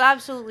say. You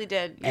absolutely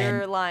did.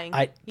 You're And lying.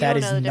 that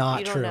is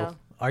not true.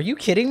 Are you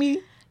kidding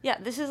me? Yeah,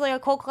 this is like a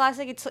cult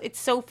classic. It's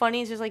so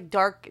funny. It's just like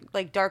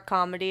dark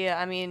comedy.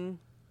 I mean,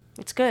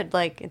 it's good.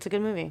 Like it's a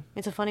good movie.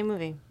 It's a funny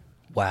movie.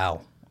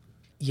 Wow.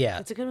 Yeah.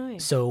 It's a good movie.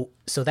 So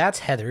that's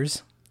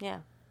Heathers. Yeah.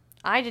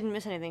 I didn't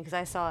miss anything because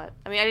I saw it.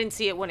 I mean, I didn't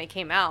see it when it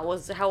came out.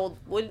 How old?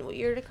 What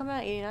year did it come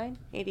out? 89?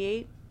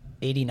 88?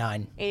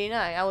 89.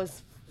 89. I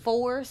was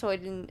 4, so I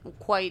didn't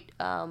quite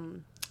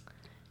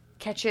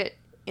catch it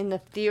in the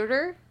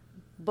theater,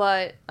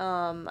 but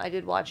I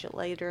did watch it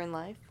later in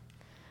life.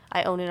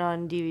 I own it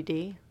on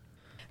DVD.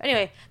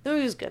 Anyway, the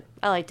movie was good.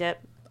 I liked it.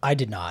 I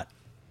did not.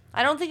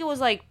 I don't think it was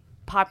like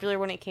popular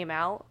when it came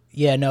out.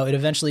 Yeah, no, it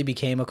eventually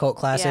became a cult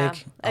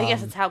classic. Yeah. I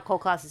guess it's how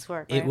cult classics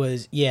work, right? It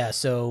was,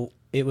 so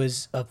it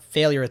was a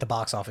failure at the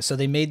box office. So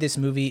they made this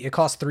movie. It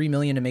cost $3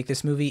 million to make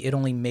this movie. It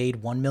only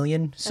made $1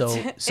 million. So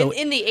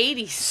in the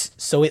 80s.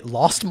 So it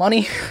lost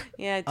money.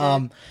 Yeah, it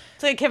did.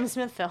 It's like a Kevin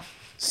Smith film.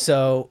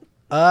 So,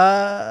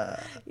 yeah.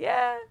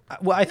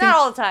 well, I think not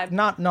all the time.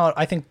 Not.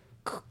 I think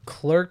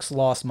Clerks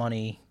lost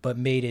money, but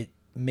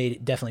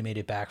definitely made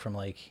it back from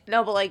like.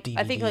 No, but like DVDs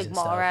I think like and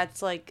stuff.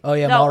 Mallrats, like Oh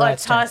yeah, no, Mallrats. like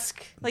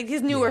Tusk, like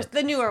his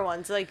the newer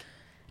ones, like.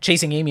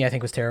 Chasing Amy, I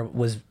think was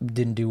terrible.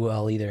 Didn't do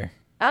well either.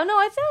 I don't know.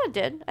 I thought it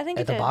did. I think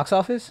At it did. the box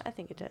office? I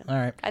think it did. All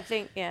right. I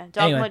think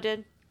Dogma Anyway.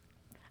 did.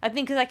 I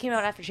think because that came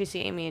out after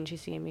Chasing Amy and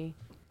Chasing Amy.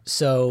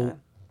 So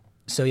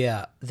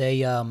yeah,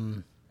 they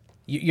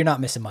you're not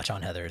missing much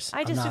on Heathers.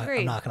 I disagree.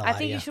 I'm not gonna lie I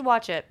think to you should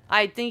watch it.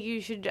 I think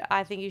you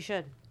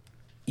should.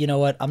 You know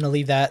what? I'm gonna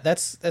leave that.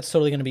 That's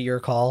totally gonna be your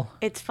call.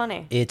 It's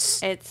funny.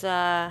 It's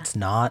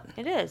not.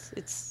 It is.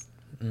 It's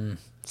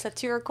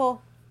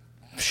satirical.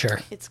 Sure.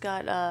 It's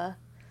got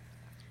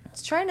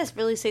it's trying to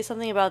really say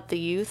something about the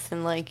youth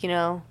and like,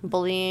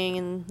 bullying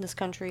in this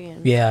country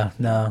and Yeah.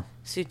 No.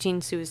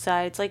 teen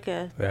suicide. It's like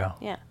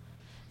Yeah.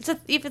 It's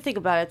you have to think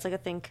about it. It's like a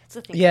think. It's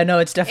a thinker. Yeah. No.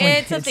 It's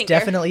definitely It's a it's thinker.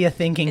 definitely a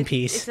thinking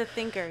piece. It's a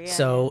thinker. Yeah.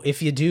 So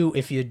if you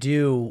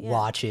do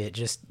watch it,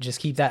 just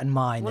keep that in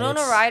mind. that Winona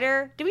it's-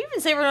 Ryder. Did we even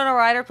say Winona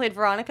Ryder played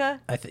Veronica?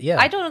 Yeah.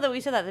 I don't know that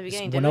we said that at the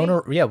beginning. Did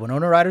we?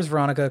 Winona Ryder's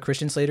Veronica.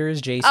 Christian Slater is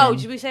Jason. Oh,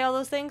 did we say all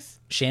those things?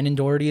 Shannon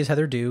Doherty is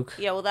Heather Duke.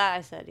 Yeah. Well, that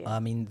I said. Yeah. I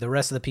mean, the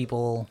rest of the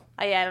people.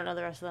 Yeah, I don't know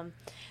the rest of them.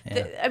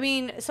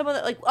 Yeah. Some of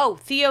the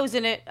Theo's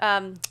in it.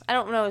 I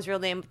don't know his real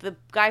name. But the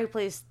guy who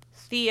plays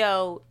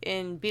Theo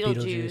in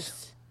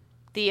Beetlejuice.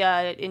 The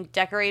in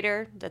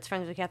Decorator that's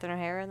friends with Catherine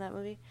O'Hara in that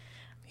movie.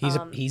 He's a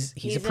priest.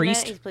 He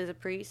plays a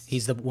priest.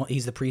 He's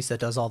the priest that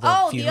does all the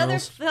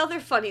funerals. the other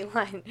funny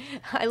line.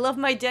 I love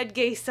my dead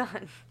gay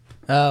son.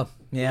 Oh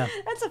yeah.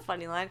 That's a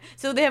funny line.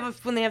 So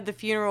when they have the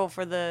funeral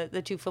for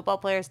the two football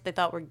players they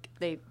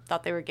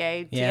thought they were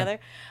gay together.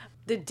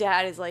 The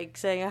dad is like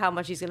saying how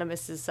much he's gonna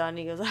miss his son.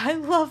 He goes, "I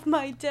love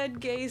my dead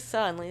gay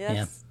son." Like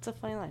it's a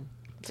funny line.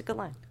 It's a good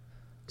line.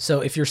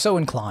 So if you're so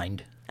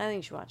inclined, I think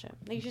you should watch it.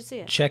 I think you should see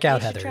it. Check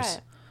out You should try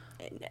Heathers.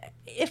 it.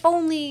 If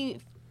only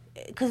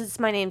because it's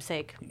my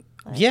namesake.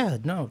 yeah,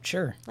 no,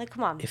 sure. Like,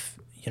 come on. If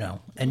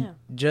and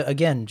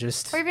again,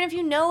 just Or even if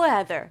you know a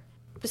Heather,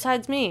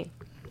 besides me.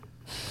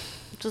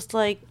 Just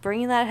like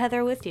bringing that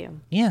Heather with you.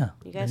 yeah,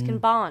 You guys can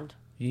bond.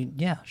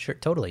 yeah, sure,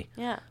 totally.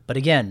 Yeah. But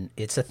again,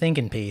 it's a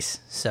thinking piece,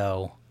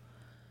 so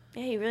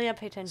Yeah, you really have to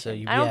pay attention. So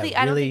you- I don't yeah, think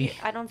really-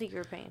 I don't think you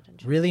were paying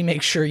attention. really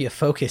make sure you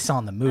focus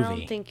on the I movie.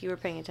 don't think you were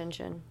paying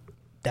attention.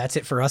 That's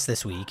it for us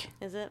this week.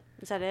 Is it?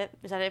 Is that it?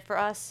 Is that it for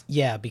us?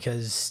 Yeah,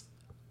 because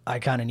I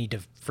kind of need to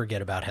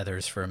forget about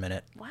Heathers for a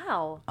minute.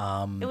 Wow.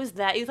 It was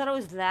that you thought it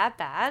was that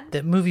bad?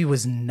 That movie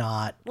was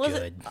not Was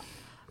good. it?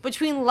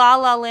 Between La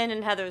La Land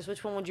and Heathers,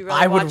 which one would you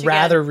rather I watch would again?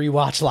 rather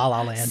rewatch La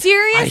La Land.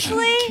 Seriously?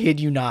 I kid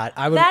you not.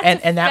 I would,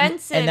 That's and that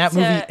offensive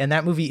movie to- and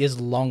that movie is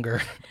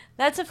longer.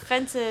 That's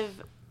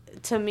offensive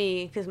to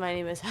me because my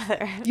name is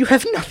Heather. You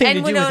have nothing And to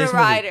do with Winona this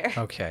Ryder. movie.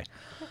 Okay,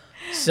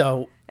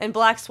 so And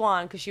Black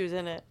Swan because she was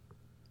in it.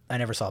 I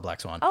never saw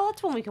Black Swan. Oh,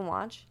 that's one we can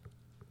watch.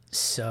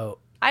 So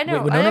I know.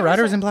 Wait, Winona never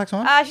Ryder's saw- in Black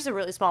Swan. She's a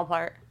really small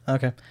part.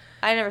 Okay,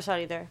 I never saw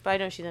it either, but I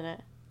know she's in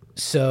it.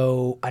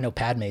 so I know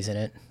Padme's in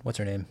it. What's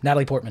her name?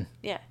 Natalie Portman.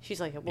 Yeah, she's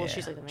like Yeah.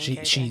 she's like the main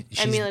character. she's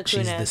and Mila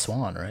she's the Kunis.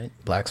 Swan, right?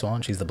 Black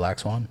Swan. She's the Black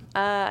Swan.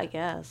 I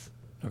guess.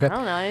 Okay. I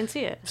don't know. I didn't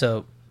see it.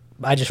 So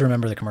I just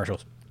remember the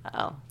commercials.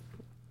 Oh.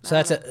 So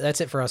that's it. That's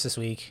it for us this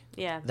week.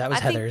 Yeah. That was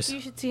I think Heathers. you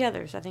should see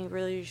Heathers. I think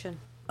really you should.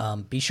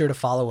 Be sure to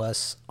follow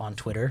us on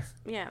Twitter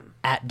Yeah.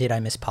 at Did I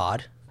Miss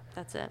Pod,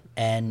 That's it.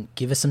 and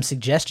give us some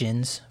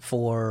suggestions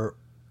for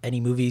any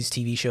movies,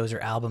 TV shows, or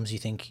albums you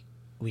think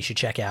we should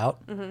check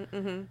out.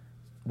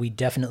 We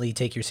definitely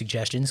take your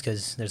suggestions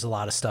because there's a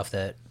lot of stuff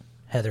that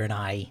Heather and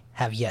I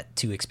have yet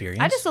to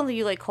experience. I just don't think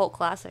you like cult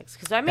classics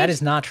because That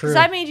is not true.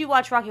 Because I made you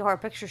watch Rocky Horror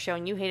Picture Show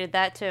and you hated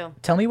that too.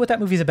 Tell me what that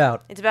movie's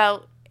about. It's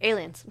about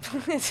aliens.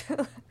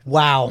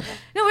 Wow.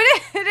 No,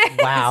 it is.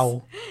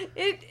 Wow.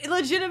 It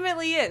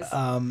legitimately is.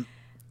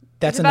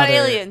 That's about another.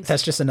 aliens.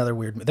 That's just another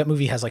weird. That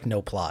movie has like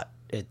no plot.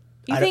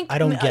 You I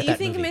don't get that You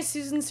think movie. Miss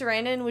Susan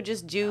Sarandon would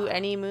just do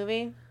any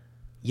movie?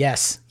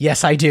 Yes,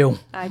 I do.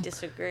 I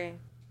disagree.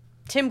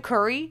 Tim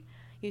Curry?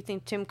 You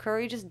think Tim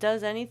Curry just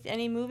does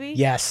any movie?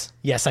 Yes,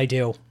 I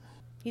do.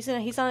 He's in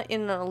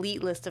an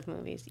elite list of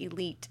movies.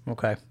 Elite.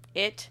 Okay.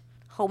 It,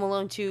 Home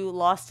Alone 2,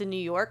 Lost in New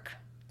York,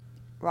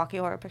 Rocky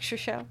Horror Picture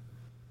Show.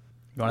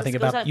 You want to think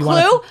Goes about on. you Clue?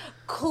 want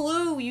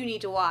Clue you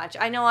need to watch.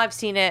 I know I've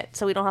seen it,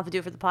 so we don't have to do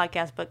it for the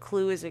podcast, but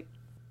Clue's a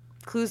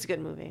good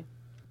movie.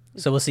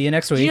 So we'll see you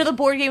next Did week. you know the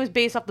board game was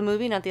based off the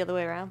movie, not the other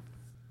way around?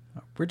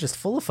 We're just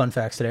full of fun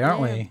facts today, aren't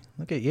Yeah. we?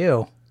 Look at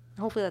you.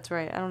 Hopefully that's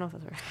right. I don't know if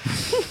that's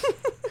right.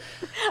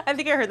 I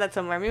think I heard that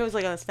somewhere. Maybe it was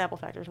like on a Snapple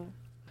Fact or something.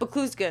 But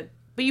Clue's good.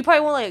 But you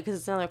probably won't like it because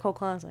it's another cult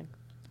classic.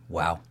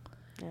 Wow.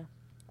 Yeah.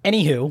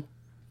 Anywho,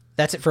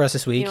 that's it for us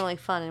this You week. don't like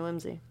fun and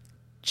whimsy.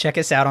 Check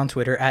us out on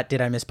Twitter at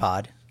Did I Miss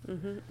Pod.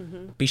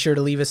 Be sure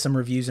to leave us some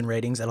reviews and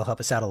ratings. That'll help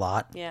us out a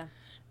lot. Yeah.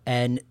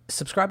 And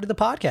subscribe to the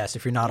podcast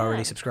if you're not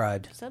already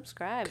subscribed.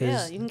 Subscribe.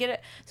 Yeah, you can get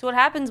it. So what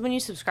happens when you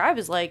subscribe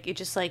is like it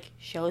just like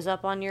shows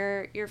up on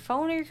your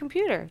phone or your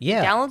computer.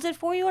 Yeah. It downloads it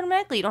for you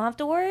automatically. You don't have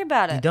to worry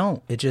about it. You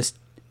don't. It just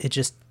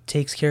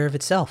takes care of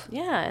itself.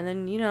 Yeah, and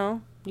then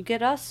you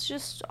get us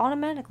just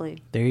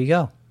automatically. There you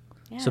go.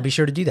 Yeah. So be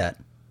sure to do that.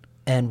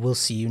 And we'll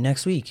see you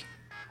next week.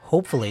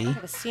 Hopefully, I'm not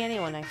gonna see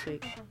anyone next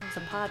week. It's a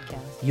podcast.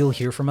 you'll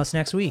hear from us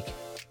next week.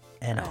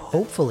 And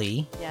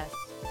hopefully, Yes.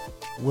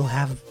 we'll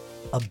have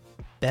a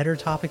better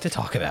topic to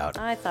talk about.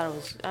 I thought it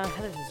was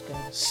Heather's was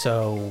good.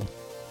 So,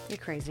 You're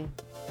crazy.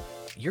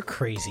 you're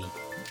crazy.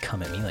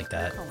 Come at me like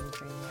that. Call me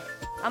crazy.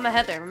 I'm a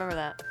Heather. Remember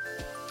that.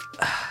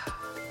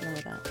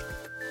 Remember that.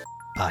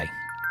 Bye.